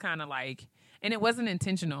 again, just kind of like, and it wasn't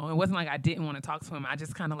intentional. It wasn't like I didn't want to talk to him. I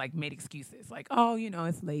just kind of like made excuses, like, oh, you know,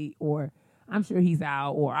 it's late, or I'm sure he's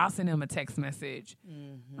out, or I'll send him a text message.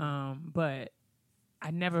 But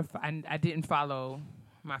I didn't follow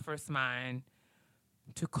my first mind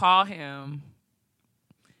to call him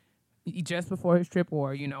just before his trip,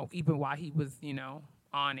 or, you know, even while he was, you know,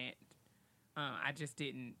 on it. I just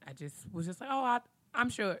didn't. I just was just like, oh,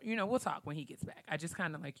 I'm sure, you know, we'll talk when he gets back. I just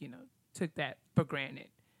kind of like, you know, took that for granted.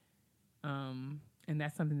 And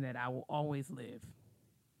that's something that I will always live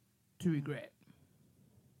to regret.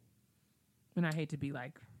 And I hate to be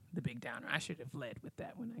like the big downer. I should have led with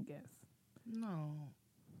that one, I guess. No.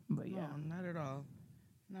 But yeah. No, not at all.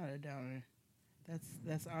 Not a downer.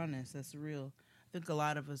 That's honest. That's real. I think a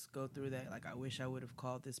lot of us go through that. Like, I wish I would have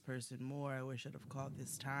called this person more. I wish I'd have called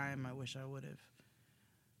this time. I wish I would have.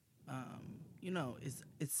 You know,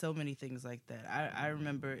 it's so many things like that. I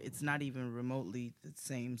remember it's not even remotely the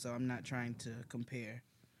same, so I'm not trying to compare.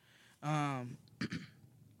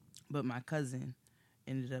 But my cousin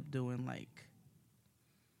ended up doing like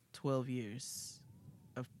 12 years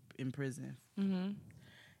in prison.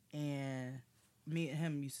 Mm-hmm. And me and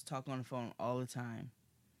him used to talk on the phone all the time.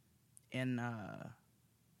 And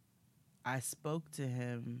I spoke to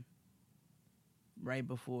him right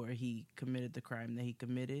before he committed the crime that he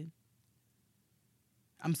committed.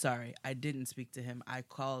 I'm sorry, I didn't speak to him. I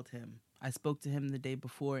called him. I spoke to him the day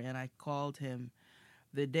before, and I called him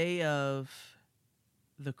the day of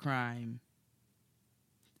the crime,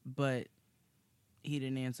 but he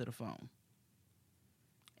didn't answer the phone.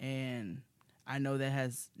 And I know that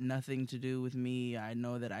has nothing to do with me. I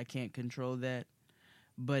know that I can't control that.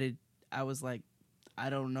 But I was like,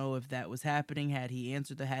 I don't know if that was happening. Had he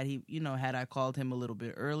answered had I called him a little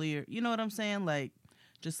bit earlier? You know what I'm saying? Like,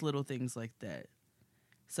 just little things like that.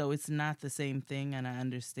 So it's not the same thing, and I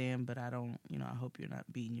understand, but I don't, I hope you're not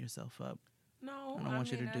beating yourself up. No, I don't want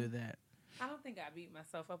you to do that. I don't think I beat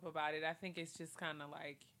myself up about it. I think it's just kind of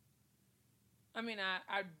like, I mean,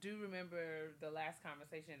 I do remember the last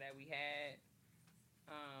conversation that we had.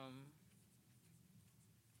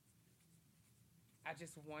 I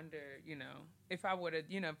just wonder, if I would have,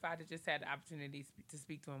 if I'd have just had the opportunity to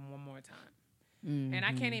speak to him one more time. Mm-hmm. And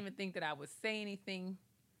I can't even think that I would say anything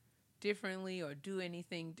differently or do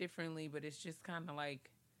anything differently, but it's just kind of like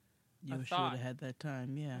you should have had that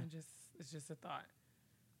time, yeah. It's just a thought.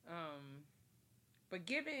 But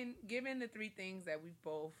given the three things that we've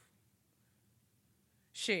both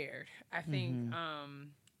shared, I think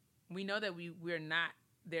we know that we're not.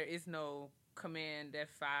 There is no Command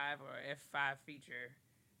F5 or F5 feature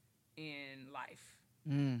in life,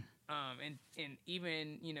 and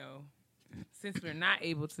even since we're not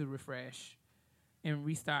able to refresh and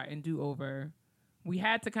restart and do over, we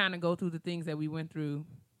had to kind of go through the things that we went through.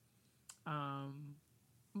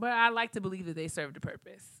 But I like to believe that they served a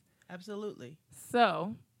purpose. Absolutely.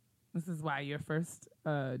 So this is why your first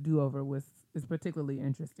do-over is particularly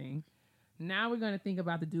interesting. Now we're going to think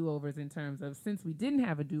about the do-overs in terms of, since we didn't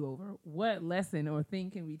have a do-over, what lesson or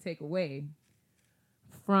thing can we take away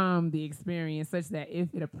from the experience such that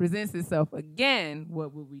if it presents itself again,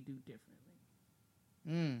 what would we do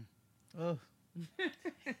differently? Oh.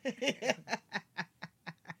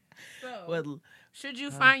 So, well, should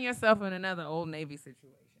you find yourself in another Old Navy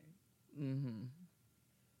situation,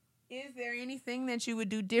 is there anything that you would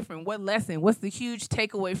do different? What lesson? What's the huge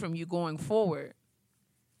takeaway from you going forward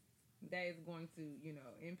that is going to,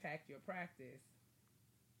 impact your practice?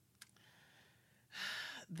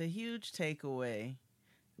 The huge takeaway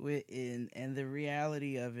and the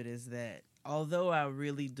reality of it is that although I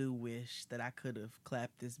really do wish that I could have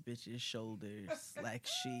clapped this bitch's shoulders like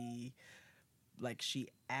she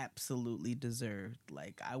absolutely deserved.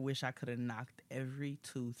 Like, I wish I could have knocked every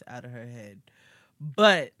tooth out of her head.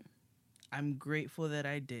 But I'm grateful that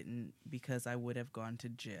I didn't, because I would have gone to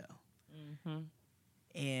jail. Mm-hmm.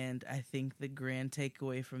 And I think the grand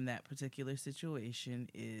takeaway from that particular situation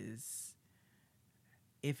is,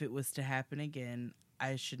 if it was to happen again,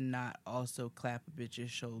 I should not also clap a bitch's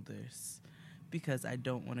shoulders, because I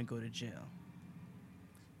don't want to go to jail.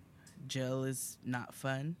 Jail is not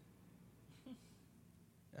fun.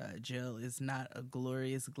 Jail is not a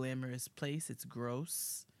glorious, glamorous place. It's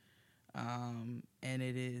gross. And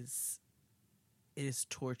it is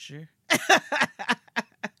torture.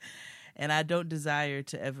 And I don't desire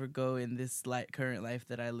to ever go in this current life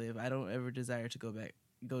that I live. I don't ever desire to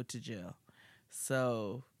go to jail.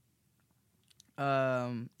 So,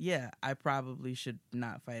 I probably should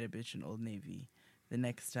not fight a bitch in Old Navy the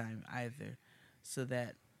next time either, so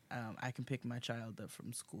that I can pick my child up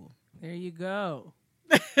from school. There you go.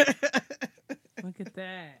 Look at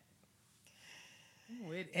that. I'm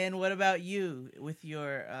with it. And what about you with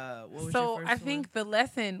your what was So your first I think the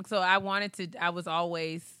lesson. So I was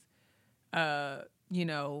always, you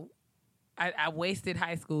know, I wasted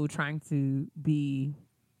high school trying to be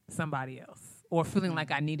somebody else or feeling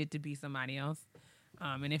like I needed to be somebody else.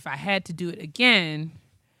 And if I had to do it again,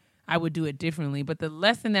 I would do it differently. But the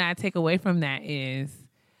lesson that I take away from that is,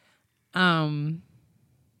 I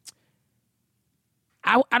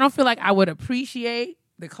don't feel like I would appreciate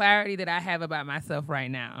the clarity that I have about myself right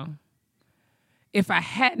now if I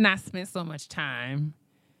had not spent so much time,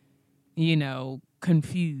 you know,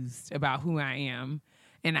 confused about who I am.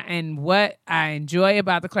 And what I enjoy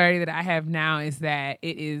about the clarity that I have now is that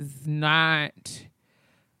it is not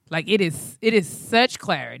like it is such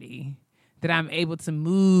clarity that I'm able to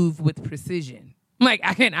move with precision. Like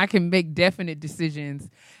I can make definite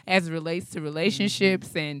decisions as it relates to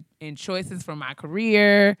relationships and choices for my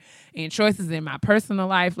career and choices in my personal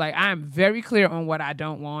life. Like I'm very clear on what I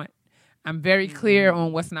don't want. I'm very clear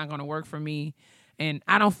on what's not going to work for me. And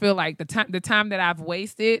I don't feel like the time that I've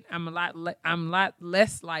wasted, I'm a lot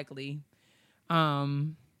less likely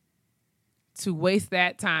to waste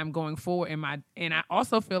that time going forward and I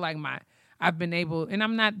also feel like I've been able, and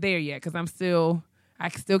I'm not there yet because I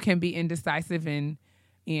still can be indecisive and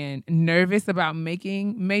nervous about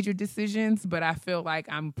making major decisions, but I feel like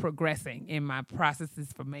I'm progressing in my processes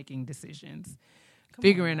for making decisions.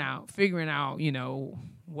 Figuring out, you know,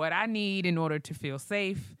 what I need in order to feel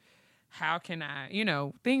safe. How can I, you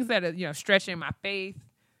know, things that are, you know, stretching my faith,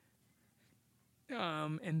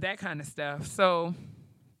 and that kind of stuff. So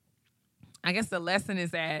I guess the lesson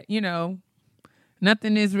is that, you know,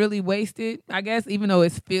 nothing is really wasted, I guess, even though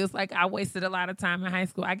it feels like I wasted a lot of time in high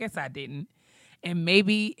school. I guess I didn't. And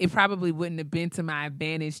maybe it probably wouldn't have been to my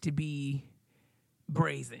advantage to be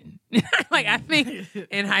brazen. Like, I think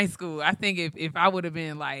in high school, I think if I would have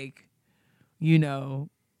been like, you know,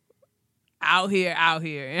 out here.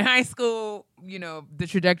 In high school, you know, the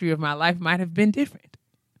trajectory of my life might have been different.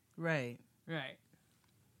 Right.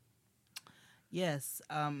 Yes.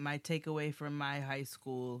 My takeaway from my high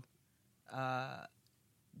school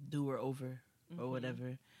do-over or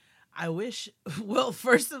whatever. I wish, well,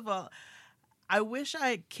 first of all, I wish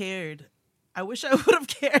I cared. I wish I would have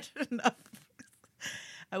cared enough.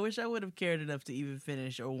 I wish I would have cared enough to even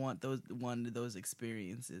finish or want one of those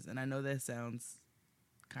experiences. And I know that sounds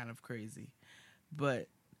kind of crazy, but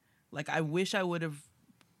like I wish I would have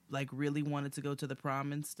like really wanted to go to the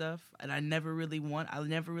prom and stuff, and I never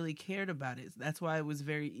really cared about it. That's why it was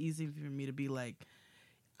very easy for me to be like,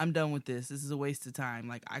 I'm done with this. This is a waste of time.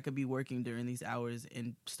 Like I could be working during these hours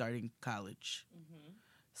and starting college.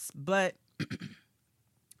 But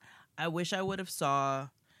I wish I would have saw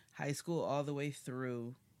high school all the way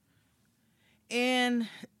through and,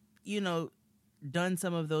 you know, done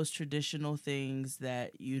some of those traditional things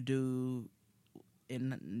that you do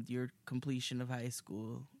in your completion of high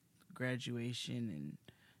school, graduation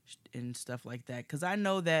and stuff like that. Because I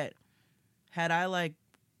know that had I like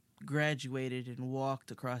graduated and walked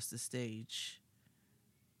across the stage,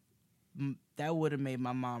 that would have made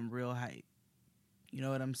my mom real hype. You know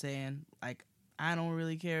what I'm saying? Like, I don't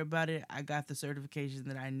really care about it. I got the certification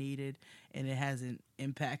that I needed, and it hasn't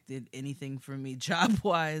impacted anything for me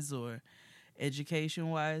job-wise or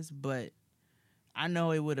education-wise. But I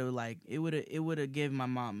know it would have given my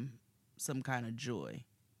mom some kind of joy.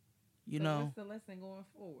 You know? What's the lesson going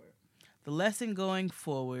forward? The lesson going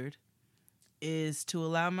forward is to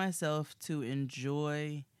allow myself to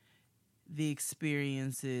enjoy the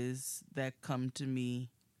experiences that come to me,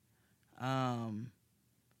 and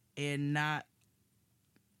not.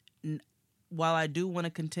 While I do want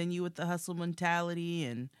to continue with the hustle mentality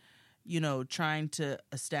and, you know, trying to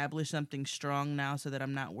establish something strong now so that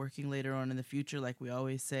I'm not working later on in the future, like we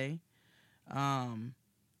always say,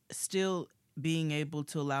 still being able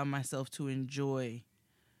to allow myself to enjoy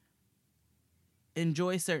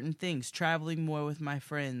certain things, traveling more with my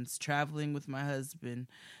friends, traveling with my husband,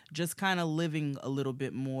 just kind of living a little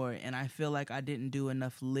bit more. And I feel like I didn't do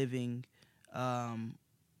enough living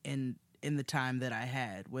in the time that I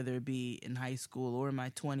had, whether it be in high school or in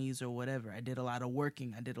my 20s or whatever. I did a lot of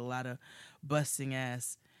working. I did a lot of busting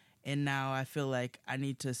ass. And now I feel like I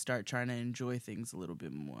need to start trying to enjoy things a little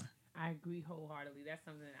bit more. I agree wholeheartedly. That's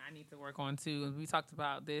something that I need to work on too. And we talked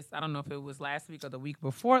about this, I don't know if it was last week or the week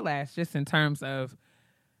before last, just in terms of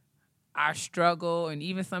our struggle and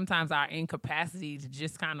even sometimes our incapacity to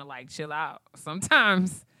just kind of like chill out.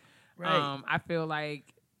 Sometimes I feel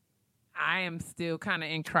like I am still kind of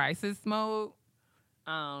in crisis mode.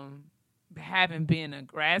 having been a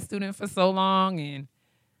grad student for so long and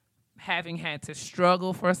having had to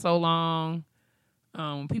struggle for so long,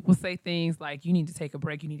 people say things like, you need to take a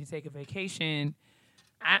break, you need to take a vacation.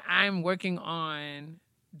 I'm working on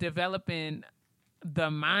developing the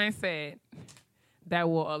mindset that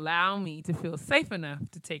will allow me to feel safe enough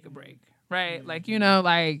to take a break, right? Mm-hmm. Like,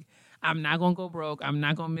 like I'm not gonna go broke. I'm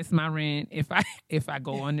not gonna miss my rent if I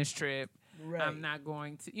go on this trip. Right. I'm not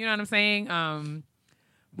going to, you know what I'm saying?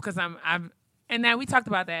 Because I'm, and then we talked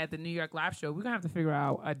about that at the New York live show. We're gonna have to figure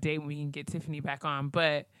out a day when we can get Tiffany back on,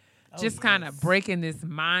 but just kind of breaking this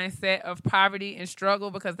mindset of poverty and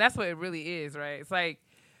struggle, because that's what it really is, right? It's like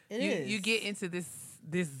you get into this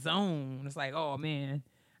zone. It's like, oh man,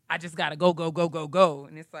 I just gotta go,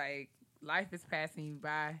 and it's like life is passing you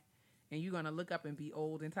by, and you're gonna look up and be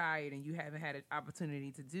old and tired, and you haven't had an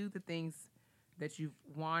opportunity to do the things that you've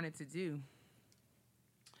wanted to do.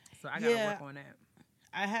 So I gotta work on that.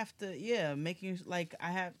 I have to,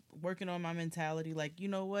 working on my mentality. Like, you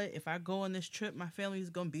know what? If I go on this trip, my family's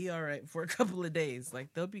gonna be all right for a couple of days.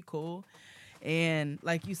 Like, they'll be cool. And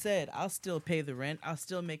like you said, I'll still pay the rent. I'll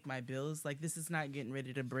still make my bills. Like, this is not getting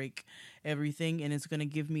ready to break everything. And it's going to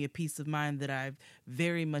give me a peace of mind that I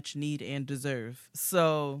very much need and deserve.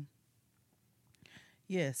 So,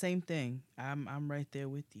 yeah, same thing. I'm right there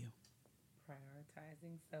with you.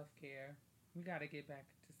 Prioritizing self-care. We got to get back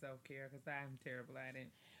to self-care because I'm terrible at it.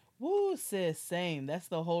 Woo, sis, same. That's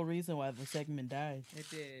the whole reason why the segment died. It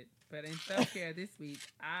did. But in self-care this week,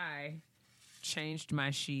 I changed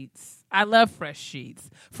my sheets. I love fresh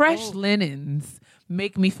sheets. Fresh linens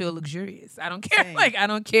make me feel luxurious. I don't care. Same. I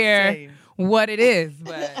don't care what it is,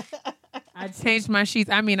 but I changed my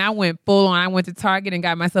sheets. I mean, I went full on. I went to Target and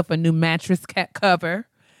got myself a new mattress cover,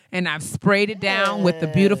 and I've sprayed it down with the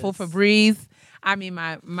beautiful Febreze. I mean,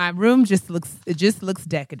 my room just looks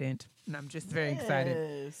decadent, and I'm just very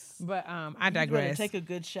excited. But I digress. You take a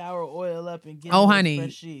good shower, oil up, and get honey,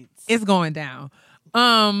 fresh sheets. It's going down.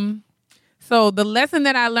 So the lesson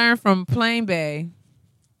that I learned from Plain Bay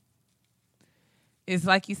is,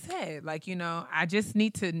 like you said, I just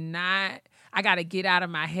need to I got to get out of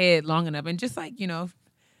my head long enough. And just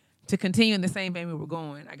to continue in the same vein we were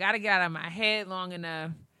going, I got to get out of my head long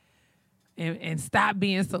enough and stop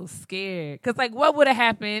being so scared. Because, what would have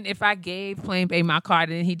happened if I gave Plain Bay my card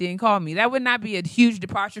and he didn't call me? That would not be a huge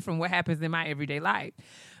departure from what happens in my everyday life.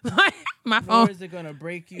 My phone, nor is it gonna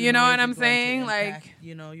break you. You know what I'm saying?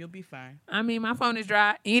 You'll be fine. I mean, my phone is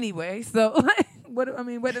dry anyway, so what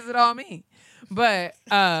does it all mean? But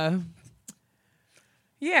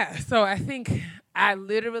yeah. So I think I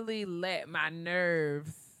literally let my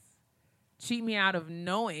nerves cheat me out of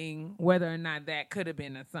knowing whether or not that could have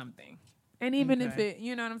been something, and even if it,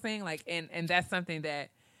 you know what I'm saying? And that's something that,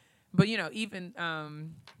 but even.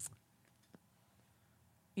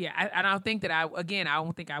 Yeah, I don't think that I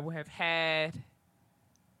don't think I would have had.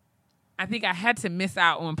 I think I had to miss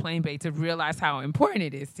out on Plain Bay to realize how important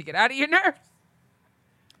it is to get out of your nerves.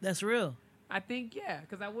 That's real. I think,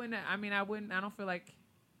 because I don't feel like,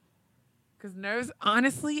 because nerves,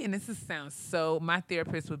 honestly, and sounds so, my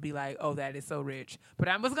therapist would be like, oh, that is so rich. But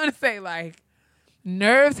I was going to say,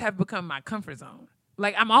 nerves have become my comfort zone.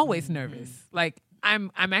 I'm always nervous.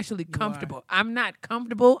 I'm actually comfortable. I'm not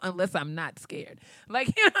comfortable unless I'm not scared.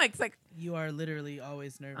 It's like you are literally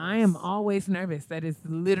always nervous. I am always nervous. That is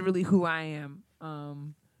literally who I am.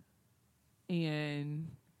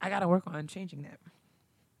 And I got to work on changing that.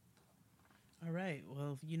 All right.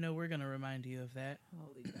 Well, we're going to remind you of that.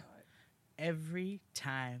 Holy God. Every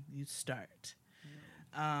time you start.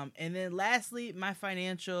 And then lastly, my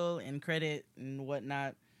financial and credit and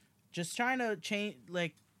whatnot, just trying to change,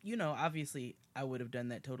 obviously I would have done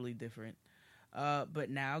that totally different. But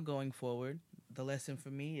now going forward, the lesson for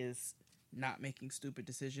me is not making stupid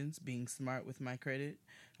decisions, being smart with my credit.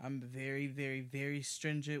 I'm very, very, very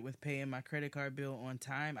stringent with paying my credit card bill on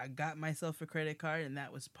time. I got myself a credit card, and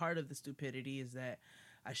that was part of the stupidity, is that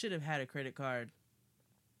I should have had a credit card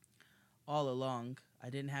all along. I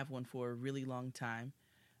didn't have one for a really long time.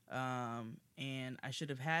 And I should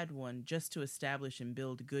have had one just to establish and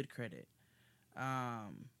build good credit.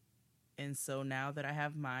 And so now that I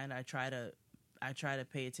have mine, I try to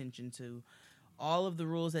pay attention to all of the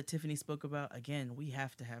rules that Tiffany spoke about. Again, we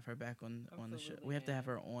have to have her back on the show. We have to have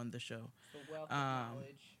her on the show. The wealth of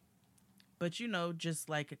knowledge. But just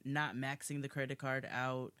not maxing the credit card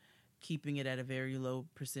out, keeping it at a very low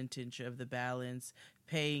percentage of the balance,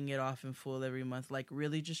 paying it off in full every month,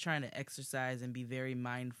 really just trying to exercise and be very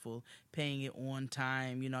mindful, paying it on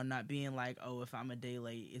time, not being like, oh, if I'm a day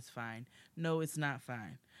late, it's fine. No, it's not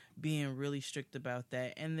fine. being really strict about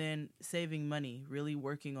that. And then saving money, really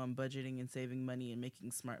working on budgeting and saving money and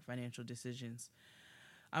making smart financial decisions.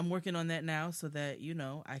 I'm working on that now so that,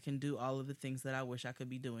 I can do all of the things that I wish I could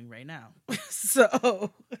be doing right now.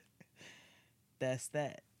 So that's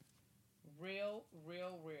that. Real.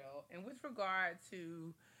 And with regard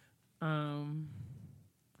to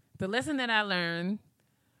the lesson that I learned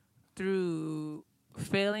through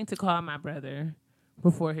failing to call my brother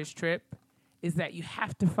before his trip is that you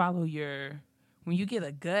have to follow when you get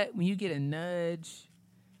a gut, when you get a nudge,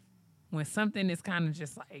 when something is kind of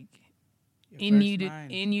just like in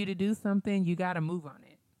you to do something, you got to move on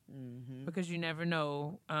it. Mm-hmm. Because you never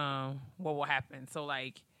know what will happen. So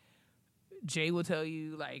like Jay will tell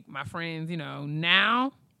you, like my friends,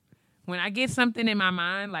 now when I get something in my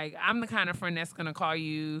mind, like I'm the kind of friend that's going to call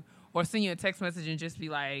you or send you a text message and just be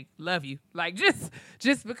like, love you. Like just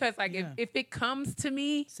because like if it comes to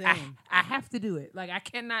me, I have to do it. Like I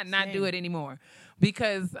cannot not do it anymore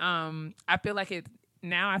because I feel like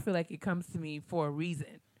it comes to me for a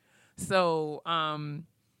reason. So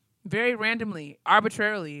very randomly,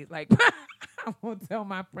 arbitrarily, like I won't tell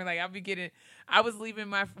my friend, like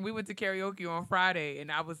we went to karaoke on Friday and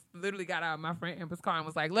I was literally got out of my friend Amber's car and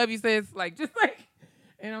was like, love you sis, like just like,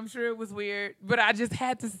 and I'm sure it was weird, but I just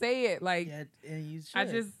had to say it. Like, and you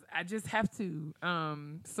should. I just have to.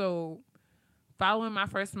 So following my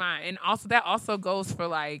first mind, and also that also goes for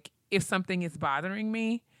like if something is bothering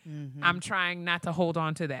me, I'm trying not to hold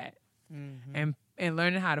on to that, and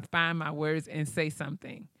learning how to find my words and say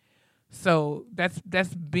something. So that's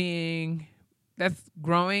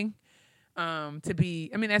growing. To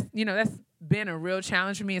be, I mean that's been a real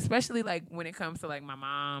challenge for me, especially like when it comes to like my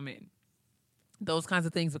mom and those kinds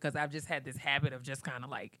of things, because I've just had this habit of just kind of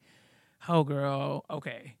like, oh girl,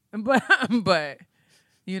 okay. But I'm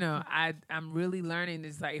really learning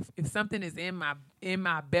this, like if something is in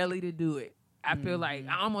my belly to do it, I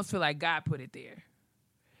almost feel like God put it there.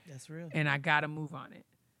 That's real. And I gotta move on it.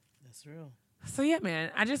 That's real. So yeah, man,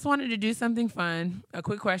 I just wanted to do something fun. A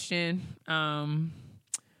quick question.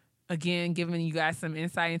 Again, giving you guys some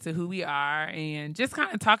insight into who we are and just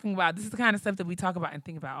kind of talking about, this is the kind of stuff that we talk about and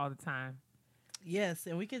think about all the time. Yes,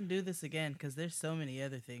 and we can do this again because there's so many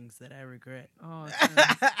other things that I regret. Oh,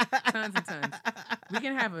 tons and tons. We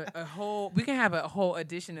can have a whole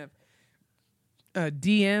edition of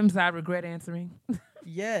DMs I regret answering.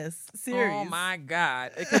 Yes, series. Oh my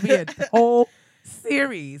God, it could be a whole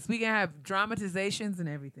series. We can have dramatizations and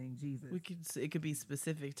everything. Jesus, it could be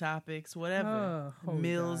specific topics, whatever.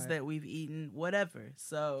 Meals that we've eaten, whatever.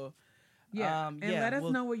 So. Yeah, and let us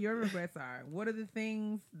know what your regrets are. What are the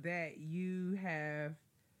things that you have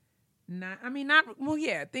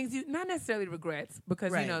things you, not necessarily regrets,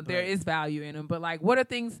 because, there is value in them, but like, what are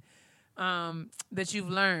things that you've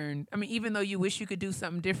learned? I mean, even though you wish you could do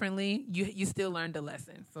something differently, you still learned a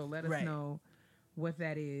lesson. So let us know what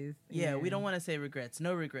that is. Yeah, we don't want to say regrets.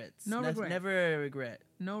 No regrets. That's regrets. Never a regret.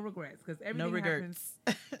 No regrets, because everything happens.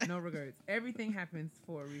 No regrets. Everything happens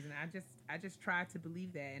for a reason. I just try to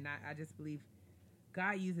believe that, and I just believe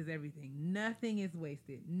God uses everything. Nothing is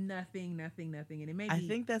wasted. Nothing. And it may be. I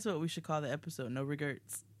think that's what we should call the episode. No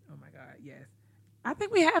regrets. Oh my God, yes. I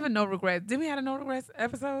think we have a no regrets. Did we have a no regrets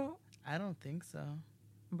episode? I don't think so.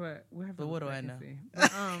 But we'll have to. But what do I know?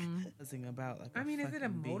 Nothing about like. I mean, is it a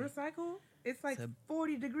motorcycle? It's like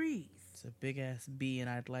 40 degrees. It's a big ass bee, and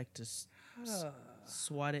I'd like to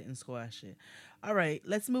swat it and squash it. All right,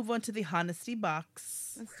 let's move on to the honesty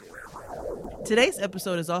box. Let's do it. Today's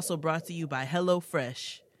episode is also brought to you by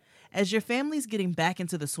HelloFresh. As your family's getting back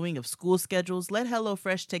into the swing of school schedules, let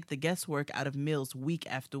HelloFresh take the guesswork out of meals week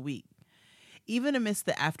after week. Even amidst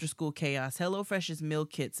the after-school chaos, HelloFresh's meal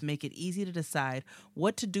kits make it easy to decide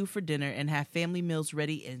what to do for dinner and have family meals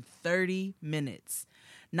ready in 30 minutes.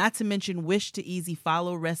 Not to mention wish-to-easy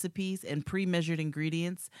follow recipes and pre-measured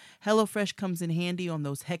ingredients, HelloFresh comes in handy on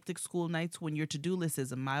those hectic school nights when your to-do list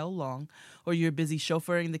is a mile long, or you're busy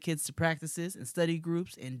chauffeuring the kids to practices and study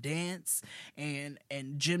groups and dance and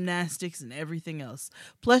gymnastics and everything else.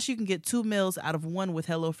 Plus, you can get 2 meals out of 1 with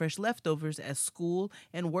HelloFresh leftovers as school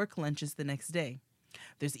and work lunches the next day.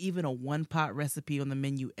 There's even a one-pot recipe on the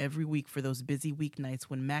menu every week for those busy weeknights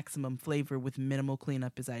when maximum flavor with minimal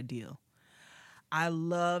cleanup is ideal. I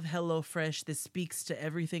love HelloFresh. This speaks to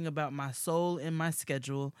everything about my soul and my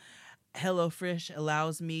schedule. HelloFresh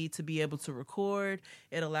allows me to be able to record.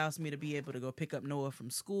 It allows me to be able to go pick up Noah from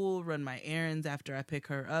school, run my errands after I pick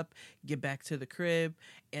her up, get back to the crib,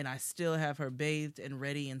 and I still have her bathed and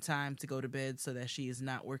ready in time to go to bed so that she is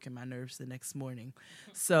not working my nerves the next morning.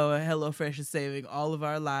 So HelloFresh is saving all of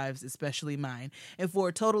our lives, especially mine. And for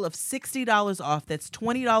a total of $60 off, that's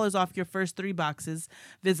 $20 off your first 3 boxes,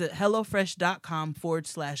 visit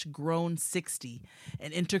HelloFresh.com/grown60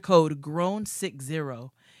 and enter code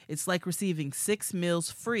GROWN60. It's like receiving 6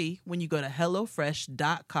 meals free when you go to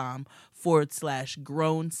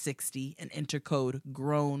HelloFresh.com/grown60 and enter code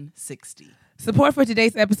GROWN60. Support for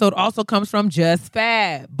today's episode also comes from Just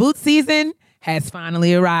Fab. Boot season has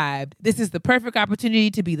finally arrived. This is the perfect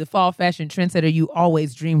opportunity to be the fall fashion trendsetter you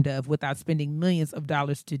always dreamed of without spending millions of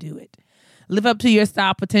dollars to do it. Live up to your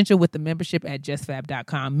style potential with the membership at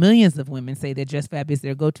justfab.com. Millions of women say that JustFab is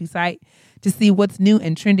their go-to site to see what's new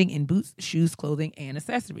and trending in boots, shoes, clothing, and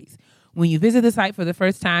accessories. When you visit the site for the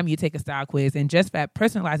first time, you take a style quiz, and JustFab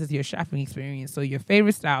personalizes your shopping experience so your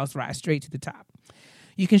favorite styles rise straight to the top.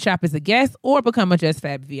 You can shop as a guest or become a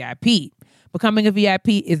JustFab VIP. Becoming a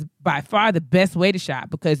VIP is by far the best way to shop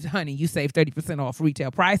because, honey, you save 30% off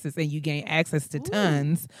retail prices and you gain access to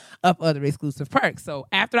tons of other exclusive perks. So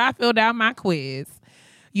after I filled out my quiz,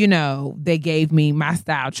 they gave me my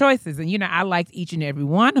style choices. And, I liked each and every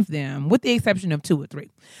one of them with the exception of 2 or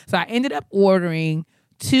 3. So I ended up ordering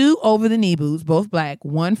 2 over-the-knee boots, both black,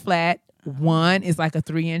 1 flat, 1 is like a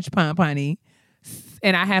 3-inch pump, honey.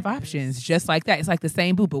 And I have options just like that. It's like the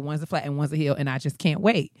same boot, but one's a flat and one's a heel. And I just can't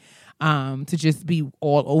wait to just be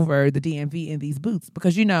all over the DMV in these boots.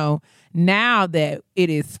 Because, now that it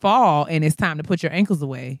is fall and it's time to put your ankles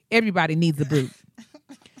away, everybody needs a boot.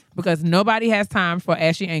 Because nobody has time for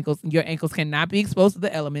ashy ankles. Your ankles cannot be exposed to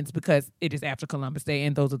the elements because it is after Columbus Day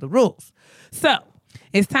and those are the rules. So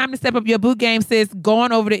it's time to step up your boot game, sis. Go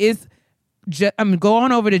on over to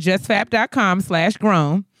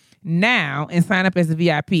justfab.com/grown. now and sign up as a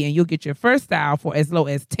VIP and you'll get your first style for as low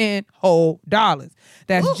as $10 whole.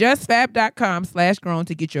 That's justfab.com/grown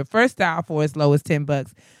to get your first style for as low as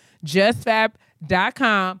 $10.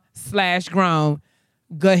 Justfab.com/grown.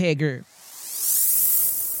 Go ahead, girl.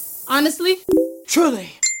 Honestly? Truly.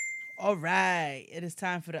 All right. It is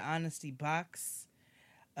time for the honesty box.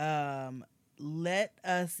 Let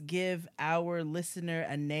us give our listener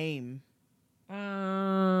a name.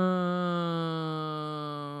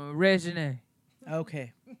 Regina.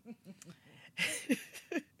 Okay.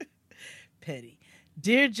 Petty.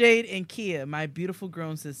 Dear Jade and Kia, my beautiful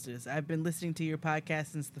grown sisters, I've been listening to your podcast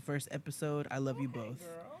since the first episode. I love you both.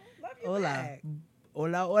 Girl. Love you Hola. back.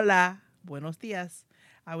 Hola, hola. Buenos dias.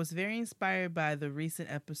 I was very inspired by the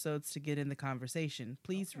recent episodes to get in the conversation.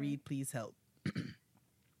 Please read, please help.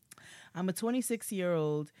 I'm a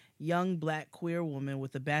 26-year-old young black queer woman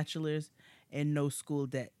with a bachelor's and no school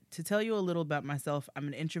debt. To tell you a little about myself, I'm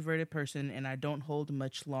an introverted person and I don't hold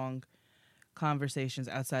much long conversations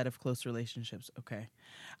outside of close relationships. Okay.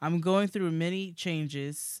 I'm going through many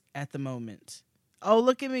changes at the moment. Oh,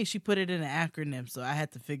 look at me. She put it in an acronym, so I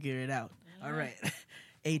had to figure it out. All right.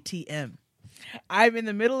 ATM. I'm in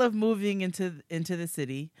the middle of moving into the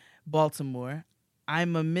city, Baltimore.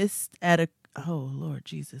 I'm amidst a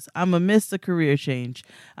career change.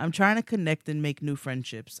 I'm trying to connect and make new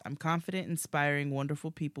friendships. I'm confident, inspiring,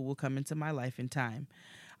 wonderful people will come into my life in time.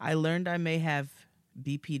 I learned I may have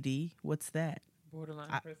BPD. What's that? Borderline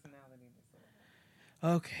personality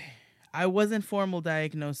disorder. Okay. I wasn't formally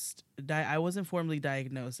diagnosed.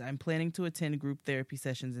 I'm planning to attend group therapy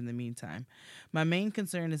sessions in the meantime. My main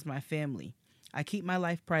concern is my family. I keep my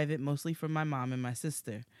life private, mostly from my mom and my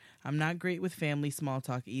sister. I'm not great with family small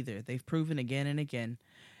talk either. They've proven again and again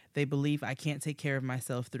they believe I can't take care of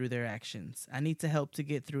myself through their actions. I need to help to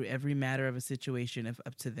get through every matter of a situation if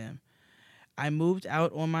up to them. I moved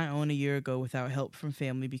out on my own a year ago without help from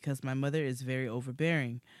family because my mother is very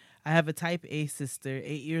overbearing. I have a type A sister,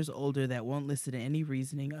 8 years older, that won't listen to any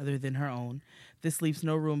reasoning other than her own. This leaves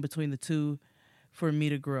no room between the two for me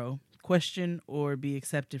to grow, question, or be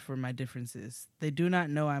accepted for my differences. They do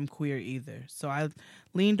not know I'm queer either, so I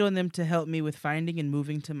leaned on them to help me with finding and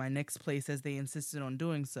moving to my next place as they insisted on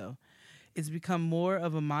doing so. It's become more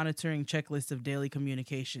of a monitoring checklist of daily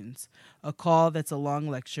communications. A call that's a long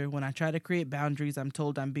lecture. When I try to create boundaries, I'm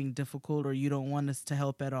told I'm being difficult or you don't want us to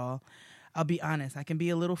help at all. I'll be honest, I can be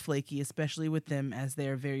a little flaky, especially with them as they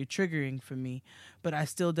are very triggering for me, but I've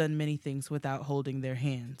still done many things without holding their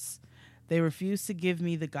hands. They refuse to give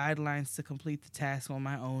me the guidelines to complete the task on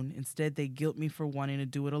my own. Instead, they guilt me for wanting to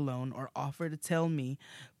do it alone or offer to tell me,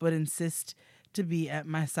 but insist to be at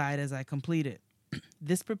my side as I complete it.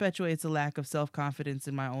 This perpetuates a lack of self-confidence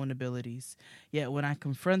in my own abilities. Yet when I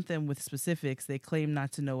confront them with specifics, they claim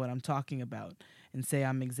not to know what I'm talking about and say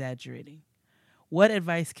I'm exaggerating. What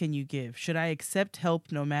advice can you give? Should I accept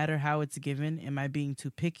help no matter how it's given? Am I being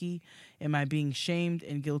too picky? Am I being shamed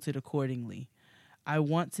and guilted accordingly? I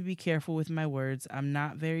want to be careful with my words. I'm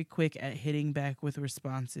not very quick at hitting back with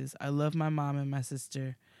responses. I love my mom and my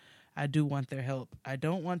sister. I do want their help. I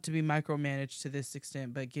don't want to be micromanaged to this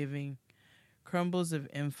extent, but giving crumbles of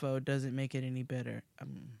info doesn't make it any better.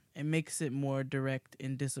 It makes it more direct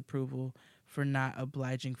in disapproval for not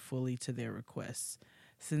obliging fully to their requests.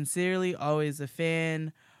 Sincerely, always a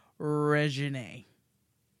fan, Regine.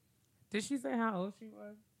 Did she say how old she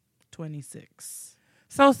was? 26.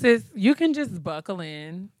 So, sis, you can just buckle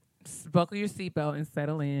in, buckle your seatbelt and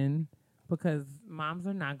settle in because moms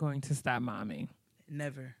are not going to stop momming.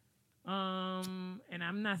 Never. And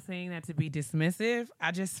I'm not saying that to be dismissive.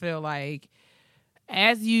 I just feel like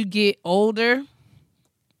as you get older,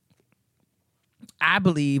 I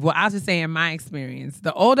believe, well, I'll just say in my experience,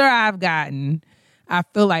 the older I've gotten, I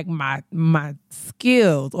feel like my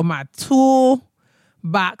skills or my tool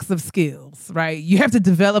box of skills, right? You have to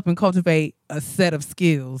develop and cultivate a set of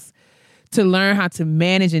skills to learn how to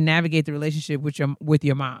manage and navigate the relationship with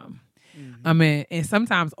your mom. Mm-hmm. I mean, and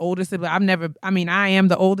sometimes older siblings, I am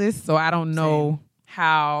the oldest, so I don't know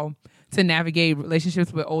how to navigate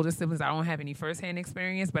relationships with older siblings. I don't have any firsthand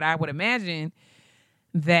experience, but I would imagine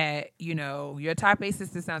that, your type A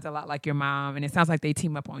sister sounds a lot like your mom, and it sounds like they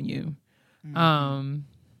team up on you. Mm-hmm.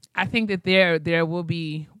 I think that there will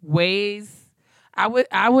be ways. I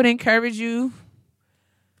would encourage you,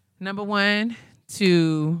 number one,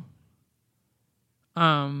 to okay,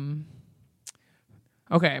 I'm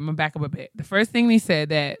gonna back up a bit. The first thing we said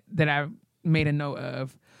that I made a note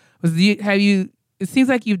of was it seems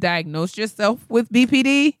like you've diagnosed yourself with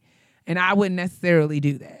BPD, and I wouldn't necessarily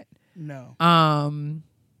do that. No.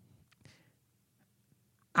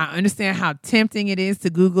 I understand how tempting it is to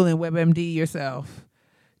Google and WebMD yourself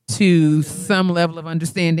to some level of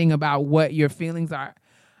understanding about what your feelings are,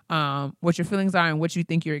 and what you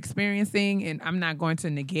think you're experiencing. And I'm not going to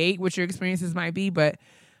negate what your experiences might be, but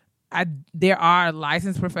there are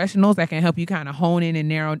licensed professionals that can help you kind of hone in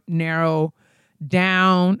and narrow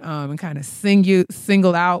down and kind of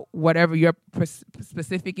single out whatever your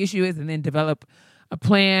specific issue is, and then develop a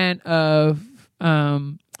plan of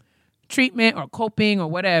treatment or coping or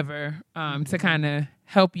whatever to kind of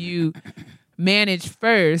help you manage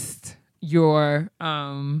first your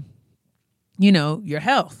your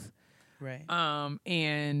health, right?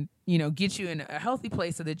 And get you in a healthy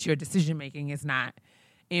place so that your decision making is not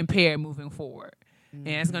impaired moving forward. Mm-hmm.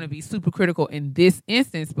 And it's going to be super critical in this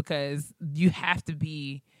instance because you have to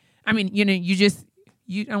be. I mean, you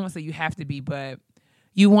don't want to say you have to be, but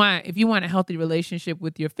if you want a healthy relationship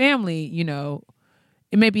with your family,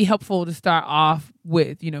 it may be helpful to start off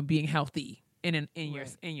with being healthy in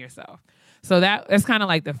yourself. So that's kind of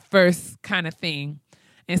like the first kind of thing.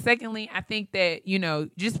 And secondly, I think that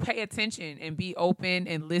just pay attention and be open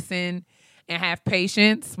and listen and have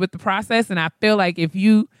patience with the process. And I feel like if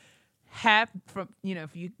you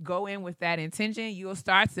if you go in with that intention, you'll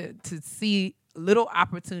start to see little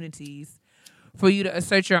opportunities for you to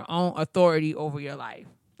assert your own authority over your life.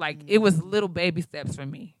 Like it was little baby steps for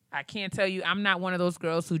me. I can't tell you, I'm not one of those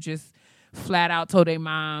girls who just flat out told their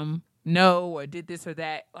mom no or did this or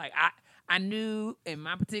that. Like I knew in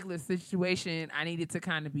my particular situation, I needed to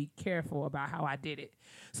kind of be careful about how I did it.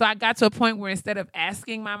 So I got to a point where instead of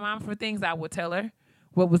asking my mom for things, I would tell her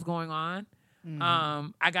what was going on.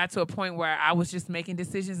 Mm-hmm. I got to a point where I was just making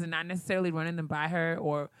decisions and not necessarily running them by her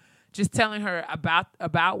or just telling her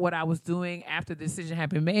about what I was doing after the decision had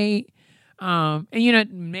been made. And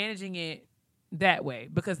managing it that way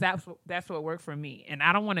because that's what worked for me. And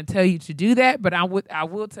I don't want to tell you to do that, but I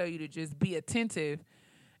will tell you to just be attentive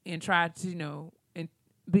and try to and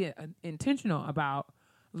be intentional about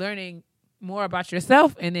learning more about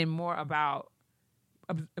yourself and then more about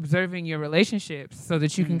observing your relationships so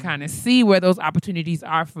that you can kind of see where those opportunities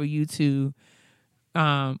are for you to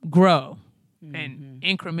grow and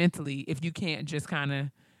incrementally if you can't just kind of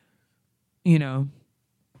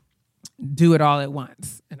do it all at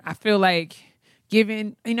once. And I feel like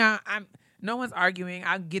given, no one's arguing.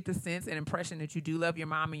 I get the sense and impression that you do love your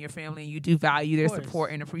mom and your family and you do value their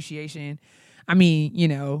support and appreciation. I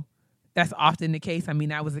mean, that's often the case. I mean,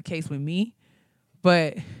 that was the case with me.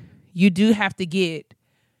 But you do have to get,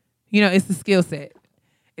 it's the skill set.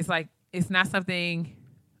 It's like, it's not something,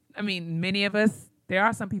 many of us, there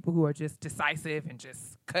are some people who are just decisive and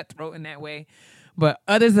just cutthroat in that way. But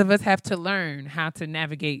others of us have to learn how to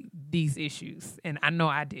navigate these issues. And I know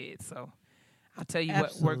I did. So I'll tell you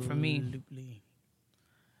what worked for me. Absolutely.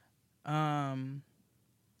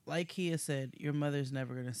 Like Kia said, your mother's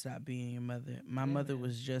never gonna stop being your mother. My mother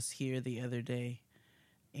was just here the other day,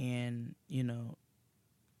 and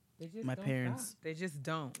my parents They just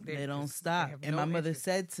don't. they don't stop. And my mother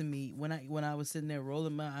said to me when I was sitting there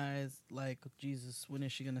rolling my eyes like, Jesus, when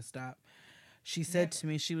is she gonna stop? She said to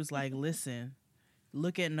me, she was like, listen,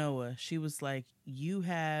 look at Noah. She was like, you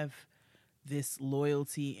have this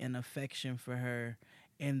loyalty and affection for her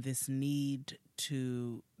and this need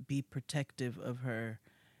to be protective of her.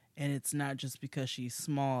 And it's not just because she's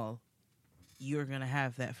small. You're going to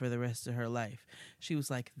have that for the rest of her life. She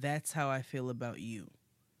was like, that's how I feel about you.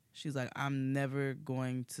 She's like, I'm never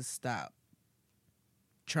going to stop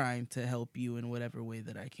trying to help you in whatever way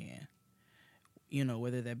that I can.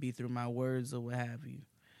 Whether that be through my words or what have you.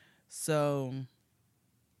 So,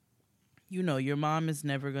 your mom is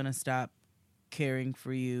never going to stop caring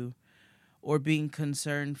for you or being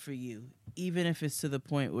concerned for you, even if it's to the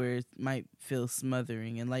point where it might feel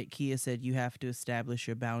smothering. And like Kia said, you have to establish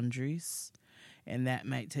your boundaries, and that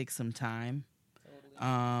might take some time.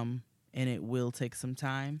 Totally. And it will take some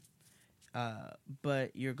time.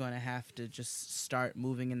 But you're going to have to just start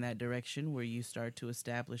moving in that direction where you start to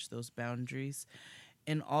establish those boundaries.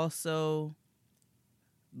 And also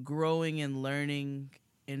growing and learning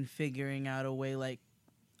and figuring out a way, like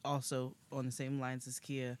also on the same lines as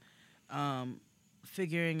Kia,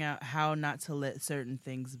 figuring out how not to let certain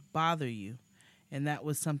things bother you. And that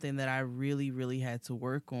was something that I really, really had to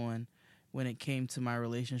work on when it came to my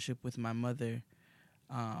relationship with my mother.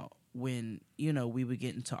 When, we would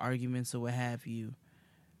get into arguments or what have you,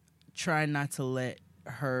 try not to let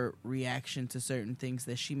her reaction to certain things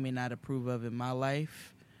that she may not approve of in my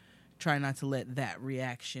life, try not to let that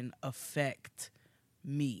reaction affect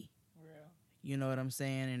me. Real. You know what I'm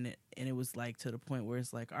saying? And it was like to the point where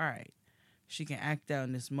it's like, all right, she can act out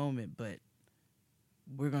in this moment, but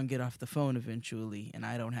we're going to get off the phone eventually, and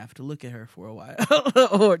I don't have to look at her for a while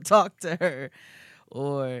or talk to her.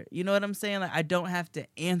 Or, you know what I'm saying? Like, I don't have to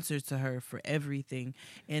answer to her for everything.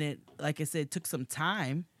 And it, like I said, took some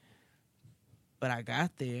time, but I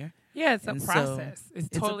got there. Yeah, it's a process. So, it's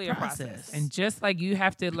totally a process. And just like you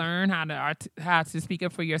have to learn how to speak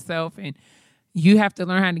up for yourself, and you have to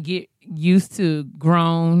learn how to get used to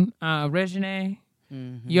grown Regine.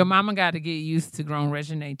 Mm-hmm. Your mama got to get used to grown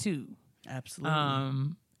Regine too.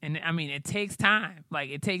 Absolutely. And I mean, it takes time. Like,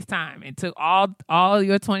 it takes time. It took all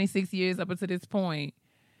your 26 years up until this point.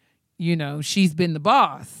 She's been the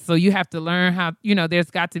boss. So you have to learn how, there's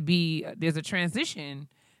a transition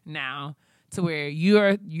now to where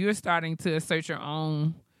you're starting to assert your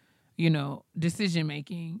own, decision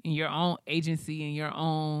making and your own agency and your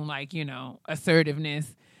own,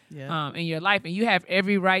 assertiveness in your life. And you have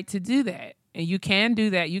every right to do that. And you can do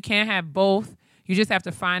that. You can have both. You just have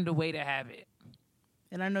to find a way to have it.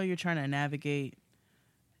 And I know you're trying to navigate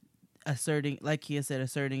asserting, like Kia said,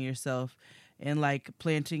 asserting yourself and like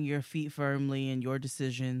planting your feet firmly in your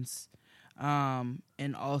decisions,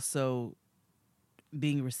 and also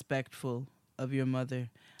being respectful of your mother.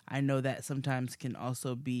 I know that sometimes can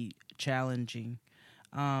also be challenging,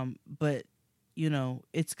 but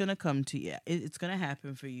it's gonna come to you. It's gonna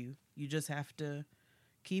happen for you. You just have to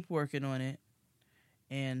keep working on it,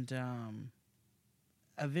 and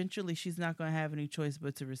eventually she's not going to have any choice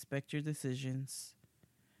but to respect your decisions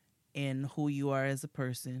and who you are as a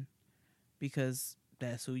person, because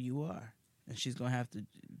that's who you are. And she's going to have to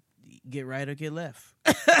get right or get left.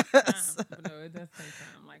 No, it does take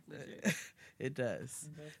time, like legit. It does.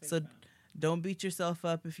 So don't beat yourself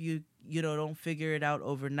up if you don't figure it out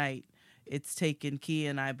overnight. It's taken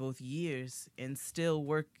Kia and I both years and still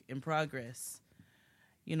work in progress,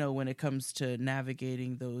 when it comes to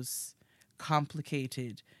navigating those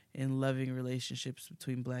complicated and loving relationships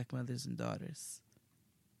between Black mothers and daughters.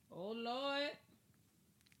 Oh, Lord.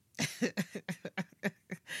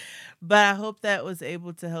 But I hope that was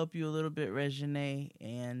able to help you a little bit, Regine,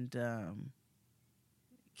 and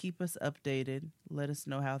keep us updated. Let us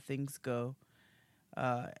know how things go.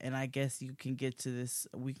 And I guess we can get to this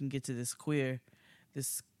queer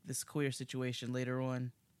situation later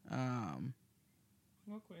on.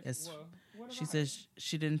 She says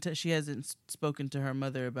she hasn't spoken to her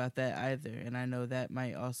mother about that either, and I know that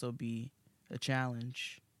might also be a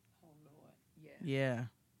challenge. Oh Lord, yeah.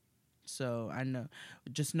 So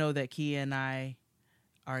just know that Kia and I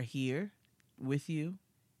are here with you,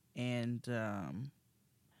 and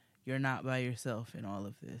you're not by yourself in all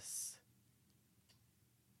of this.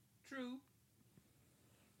 True.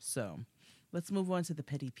 So let's move on to the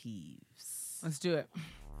petty peeves. Let's do it.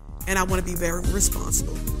 And I want to be very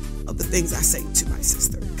responsible of the things I say to my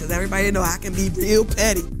sister. Because everybody know I can be real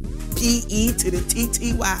petty. P-E to the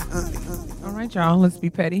T-T-Y, honey. All right, y'all. Let's be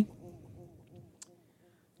petty.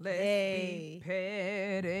 Let's Hey. be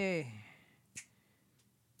petty.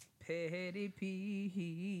 Petty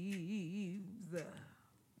peeves.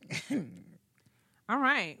 All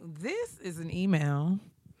right. This is an email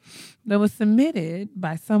that was submitted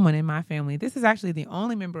by someone in my family. This is actually the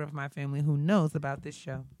only member of my family who knows about this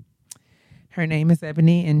show. Her name is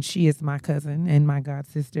Ebony, and she is my cousin and my god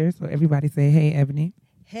sister. So everybody say, hey, Ebony.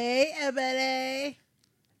 Hey, Ebony.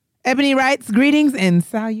 Ebony writes, greetings and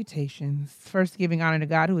salutations. First, giving honor to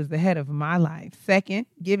God, who is the head of my life. Second,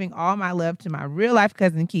 giving all my love to my real-life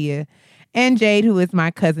cousin, Kia, and Jade, who is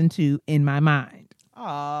my cousin, too, in my mind.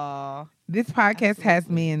 Aww. This podcast has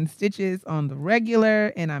me in stitches on the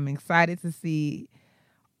regular, and I'm excited to see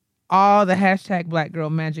all the hashtag Black Girl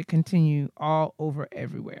Magic continue all over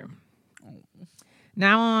everywhere.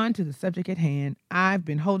 Now on to the subject at hand. I've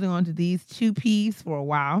been holding on to these two peeves for a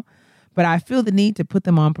while, but I feel the need to put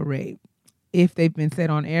them on parade. If they've been said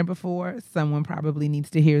on air before, someone probably needs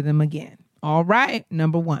to hear them again. All right,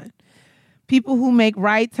 number one. People who make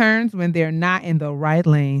right turns when they're not in the right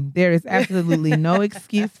lane. There is absolutely no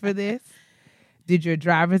excuse for this. Did your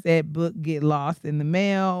driver's ed book get lost in the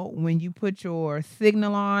mail? When you put your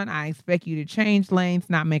signal on, I expect you to change lanes,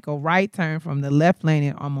 not make a right turn from the left lane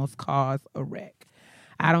and almost cause a wreck.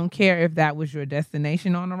 I don't care if that was your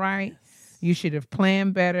destination on the right. You should have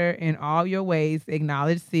planned better in all your ways.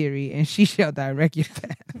 Acknowledge Siri, and she shall direct your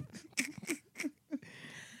path.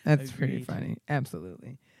 That's pretty Agreed. funny.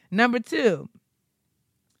 Absolutely. Number two,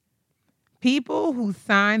 people who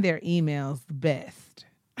sign their emails best.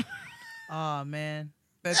 Oh man.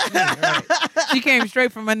 That's me, right? She came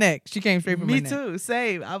straight from my neck. Me too.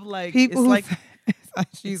 Same. I'm like, People it's who like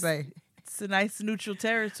she's like, it's a nice neutral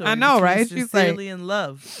territory. I know, between right? She's like- sincerely in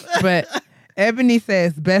love. but Ebony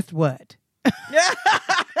says best what?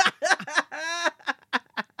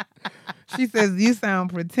 She says you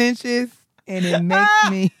sound pretentious, and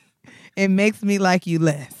it makes me like you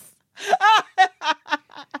less.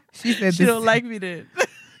 She said She don't like me then.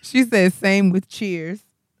 She said same with cheers.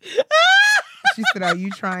 She said, are you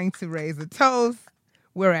trying to raise a toast?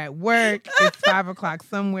 We're at work. It's 5:00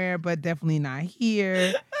 somewhere, but definitely not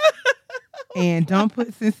here. And don't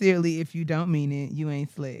put sincerely if you don't mean it. You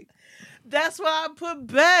ain't slick. That's why I put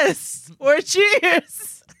best or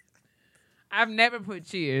cheers. I've never put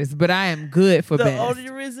cheers, but I am good for The best. only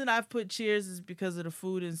reason I've put cheers is because of the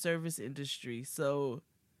food and service industry. So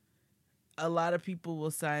a lot of people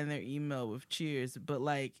will sign their email with cheers. But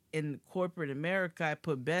like in corporate America, I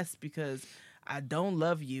put best because I don't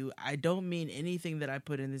love you. I don't mean anything that I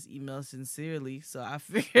put in this email sincerely. So I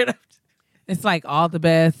figured It's like all the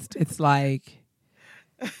best. It's like,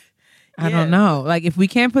 I Yeah. don't know. Like if we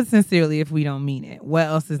can't put sincerely if we don't mean it, what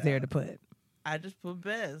else is there to put? I just put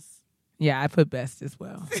best. Yeah, I put best as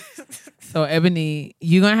well. So Ebony,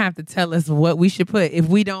 you're going to have to tell us what we should put. If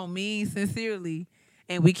we don't mean sincerely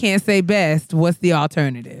and we can't say best, what's the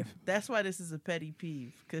alternative? That's why this is a petty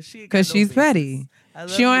peeve. Because she's petty. I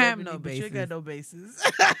love She don't you, have Ebony, no but you ain't basis. got no basis.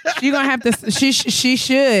 You're going to have to, she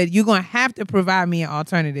should. You're going to have to provide me an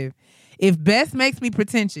alternative. If best makes me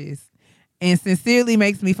pretentious and sincerely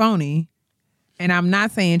makes me phony, and I'm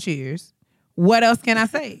not saying cheers, what else can I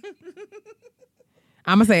say?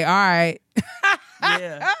 I'm going to say, all right.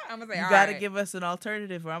 Yeah. I'm going to say, You all got to right. give us an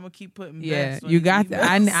alternative or I'm going to keep putting Yeah, best. on you these got to.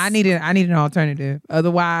 emails. I need an alternative.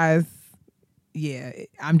 Otherwise, yeah,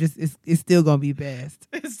 I'm just, it's still going to be best.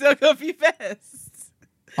 It's still going to be best.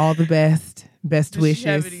 All the best. Best Does wishes. she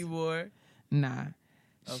have any more? Nah.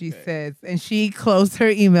 She Okay. says, and she closed her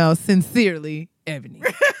email sincerely, Ebony.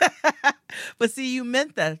 But see, you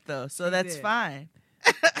meant that though, so that's did. fine.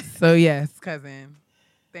 So yes, cousin,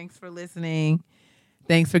 thanks for listening.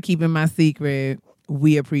 Thanks for keeping my secret.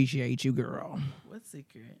 We appreciate you, girl. What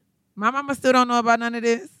secret? My mama still don't know about none of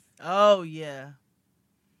this. Oh, yeah.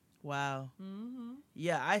 Wow. Mm-hmm.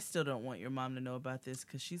 Yeah, I still don't want your mom to know about this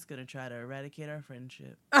because she's going to try to eradicate our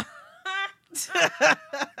friendship.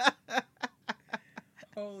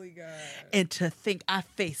 Holy God. And to think I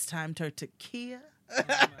FaceTimed her to Kia. Oh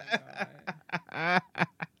my God.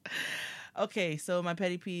 Okay, so my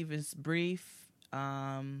petty peeve is brief.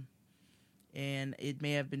 And it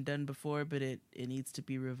may have been done before, but it needs to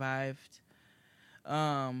be revived.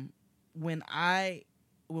 When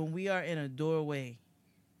we are in a doorway,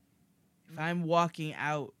 if I'm walking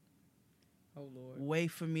out, Oh Lord.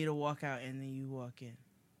 wait for me to walk out and then you walk in.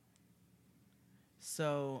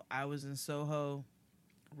 So I was in Soho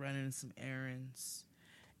running some errands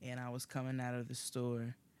and I was coming out of the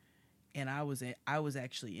store and I was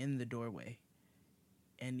actually in the doorway,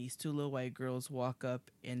 and these two little white girls walk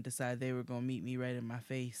up and decide they were gonna meet me right in my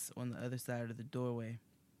face on the other side of the doorway.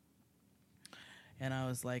 And I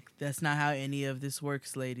was like, that's not how any of this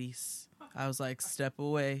works, ladies. I was like, step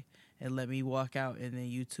away and let me walk out, and then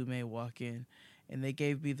you two may walk in. And they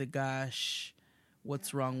gave me the gosh,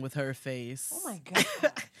 what's wrong with her face. Oh, my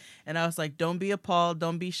God. And I was like, don't be appalled.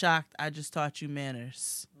 Don't be shocked. I just taught you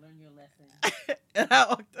manners. Learn your lesson. And I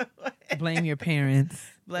walked away. Blame your parents.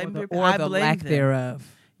 Blame your or I the blame lack them.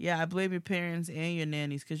 thereof. Yeah, I blame your parents and your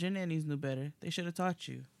nannies because your nannies knew better. They should have taught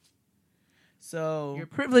you. So Your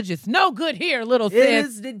privilege is no good here, little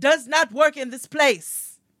sis. it does not work in this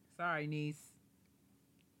place. Sorry, niece.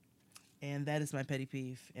 And that is my petty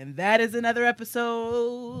peeve. And that is another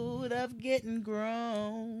episode of Getting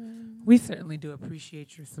Grown. We certainly do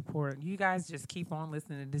appreciate your support. You guys just keep on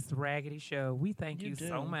listening to this raggedy show. We thank you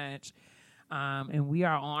so much. And we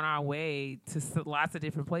are on our way to lots of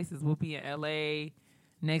different places. We'll be in LA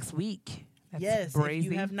next week. That's yes, brazy. if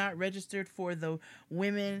you have not registered for the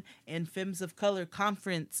Women and Femmes of Color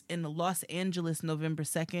Conference in Los Angeles, November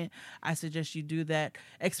 2nd, I suggest you do that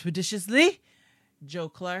expeditiously. Joe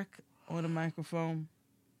Clark on the microphone.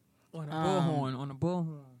 On a bullhorn. On a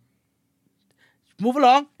bullhorn. Move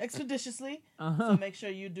along expeditiously. Uh-huh. So make sure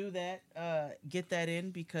you do that. Get that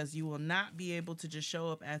in because you will not be able to just show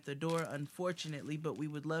up at the door, unfortunately. But we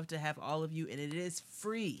would love to have all of you, and it is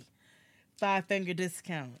free. 5-finger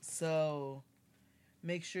discount. So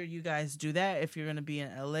make sure you guys do that if you're going to be in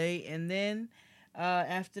LA. And then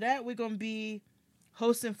after that, we're going to be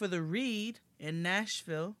hosting for the Read in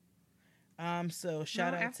Nashville. So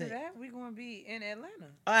shout out after to that, we're going to be in Atlanta.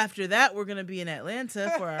 After that, we're going to be in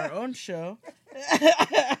Atlanta for our own show.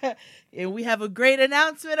 And we have a great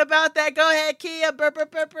announcement about that. Go ahead, Kia. Burr, burr,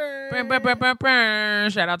 burr, burr. Burr, burr, burr, burr, burr.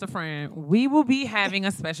 Shout out to Fran. We will be having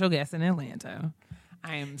a special guest in Atlanta.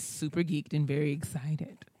 I am super geeked and very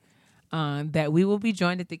excited that we will be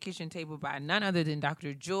joined at the kitchen table by none other than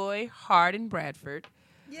Dr. Joy Hardin Bradford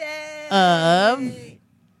Yay!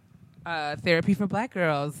 of Therapy for Black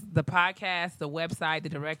Girls, the podcast, the website, the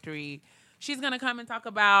directory. She's going to come and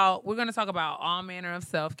we're going to talk about all manner of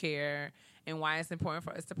self-care and why it's important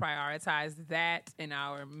for us to prioritize that in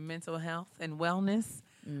our mental health and wellness.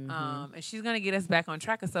 Mm-hmm. And she's going to get us back on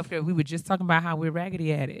track of self-care. We were just talking about how we're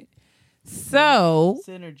raggedy at it. So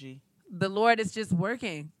synergy. The Lord is just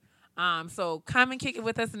working. So come and kick it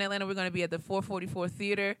with us in Atlanta. We're going to be at the 444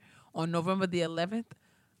 Theater on November the 11th.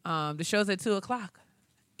 The show's at 2:00.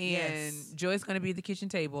 And Joy's going to be at the kitchen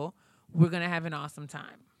table. We're going to have an awesome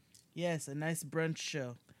time. Yes, a nice brunch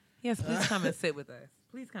show. Yes, please come and sit with us.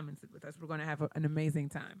 Please come and sit with us. We're going to have an amazing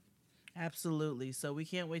time. Absolutely. So we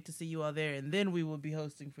can't wait to see you all there. And then we will be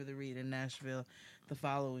hosting for the Read in Nashville the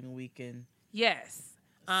following weekend. Yes.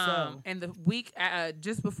 And the week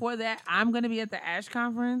just before that, I'm going to be at the ASH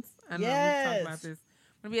conference. I know we've talked about this.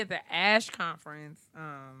 I'm going to be at the ASH conference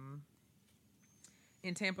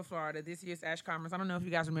in Tampa, Florida. This year's ASH conference. I don't know if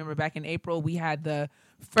you guys remember back in April, we had the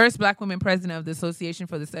first Black woman president of the Association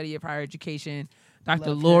for the Study of Higher Education,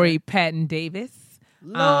 Dr. Lori Patton Davis.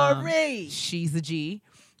 Lori! She's a G.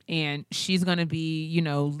 And she's going to be,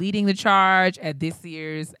 leading the charge at this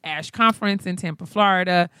year's ASH conference in Tampa,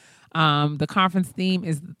 Florida. The conference theme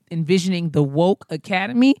is envisioning the woke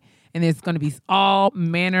academy, and there's going to be all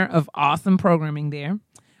manner of awesome programming there.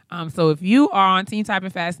 So if you are on Teen Type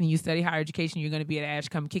and Fast and you study higher education, you're going to be at ASH,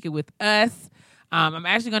 come kick it with us. I'm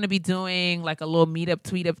actually going to be doing like a little meetup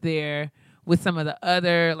tweet up there with some of the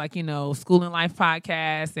other, School and Life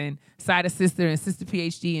podcasts and Side of Sister and Sister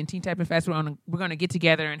PhD and Teen Type and Fast. We're going to get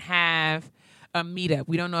together and have a meetup.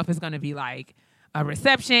 We don't know if it's going to be like a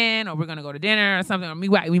reception or we're going to go to dinner or something. Or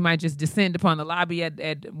we might just descend upon the lobby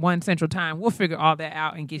at 1 Central Time. We'll figure all that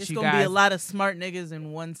out and get you guys. It's going to be a lot of smart niggas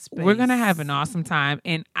in one space. We're going to have an awesome time.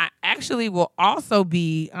 And I actually will also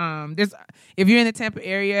be, if you're in the Tampa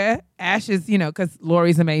area, ASH is, because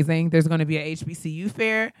Lori's amazing. There's going to be a HBCU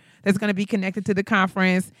fair that's going to be connected to the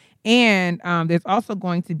conference. And there's also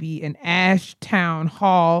going to be an ASH Town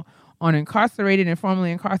Hall on incarcerated and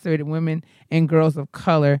formerly incarcerated women and girls of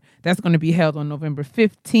color. That's going to be held on November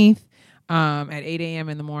 15th at 8 a.m.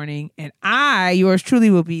 in the morning. And I, yours truly,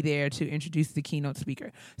 will be there to introduce the keynote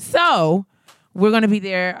speaker. So we're going to be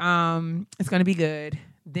there. It's going to be good.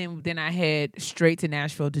 Then I head straight to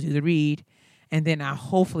Nashville to do the Read. And then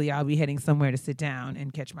hopefully I'll be heading somewhere to sit down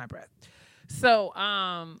and catch my breath. So,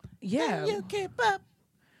 yeah. You keep up.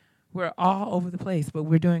 We're all over the place, but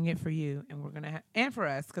we're doing it for you, and we're gonna and for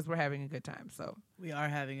us because we're having a good time. So We are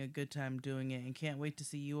having a good time doing it and can't wait to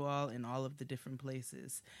see you all in all of the different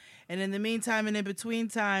places. And in the meantime and in between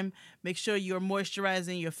time, make sure you're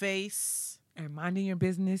moisturizing your face. And minding your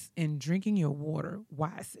business and drinking your water.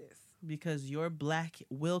 Why, sis? Because your black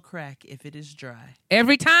will crack if it is dry.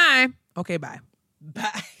 Every time. Okay, bye.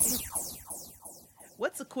 Bye.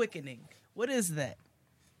 What's a quickening? What is that?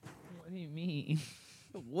 What do you mean?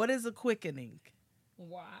 What is a quickening?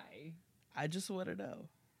 Why? I just want to know.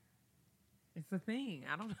 It's a thing.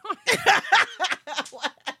 I don't know.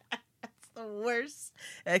 That's the worst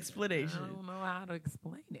explanation. I don't know how to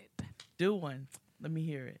explain it. Do one. Let me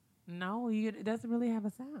hear it. No, it doesn't really have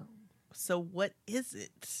a sound. So what is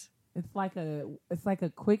it? It's like a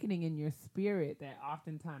quickening in your spirit that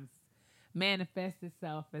oftentimes manifests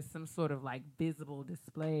itself as some sort of like visible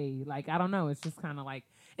display. Like, I don't know. It's just kind of like,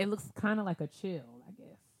 it looks kind of like a chill, I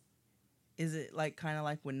guess. Is it like kind of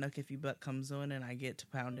like when Nuck If You Buck comes on and I get to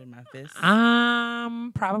pound in my fist?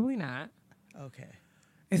 Probably not. Okay.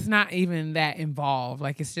 It's not even that involved.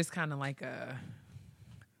 Like, it's just kind of like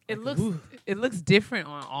it looks different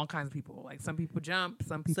on all kinds of people. Like, some people jump,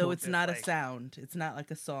 some people. So it's not a sound. It's not like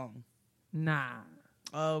a song. Nah.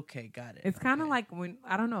 Okay, got it. It's kind of like when,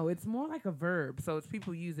 I don't know, it's more like a verb. So it's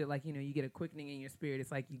people use it like, you get a quickening in your spirit.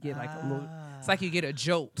 It's like you get like a little, it's like you get a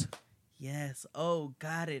jolt. Yes. Oh,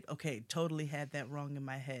 got it. Okay, totally had that wrong in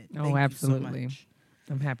my head. Oh, Thank absolutely. You so much.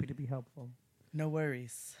 I'm happy to be helpful. No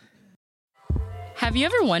worries. Have you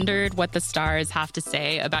ever wondered what the stars have to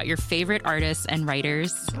say about your favorite artists and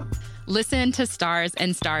writers? Listen to Stars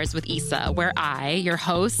and Stars with Issa, where I, your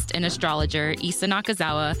host and astrologer, Issa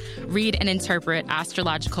Nakazawa, read and interpret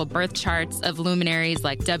astrological birth charts of luminaries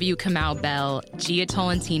like W. Kamau Bell, Gia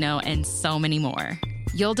Tolentino, and so many more.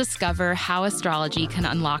 You'll discover how astrology can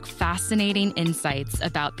unlock fascinating insights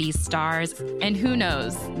about these stars, and who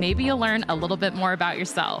knows, maybe you'll learn a little bit more about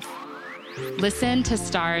yourself. Listen to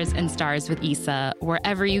Stars and Stars with Issa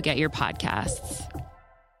wherever you get your podcasts.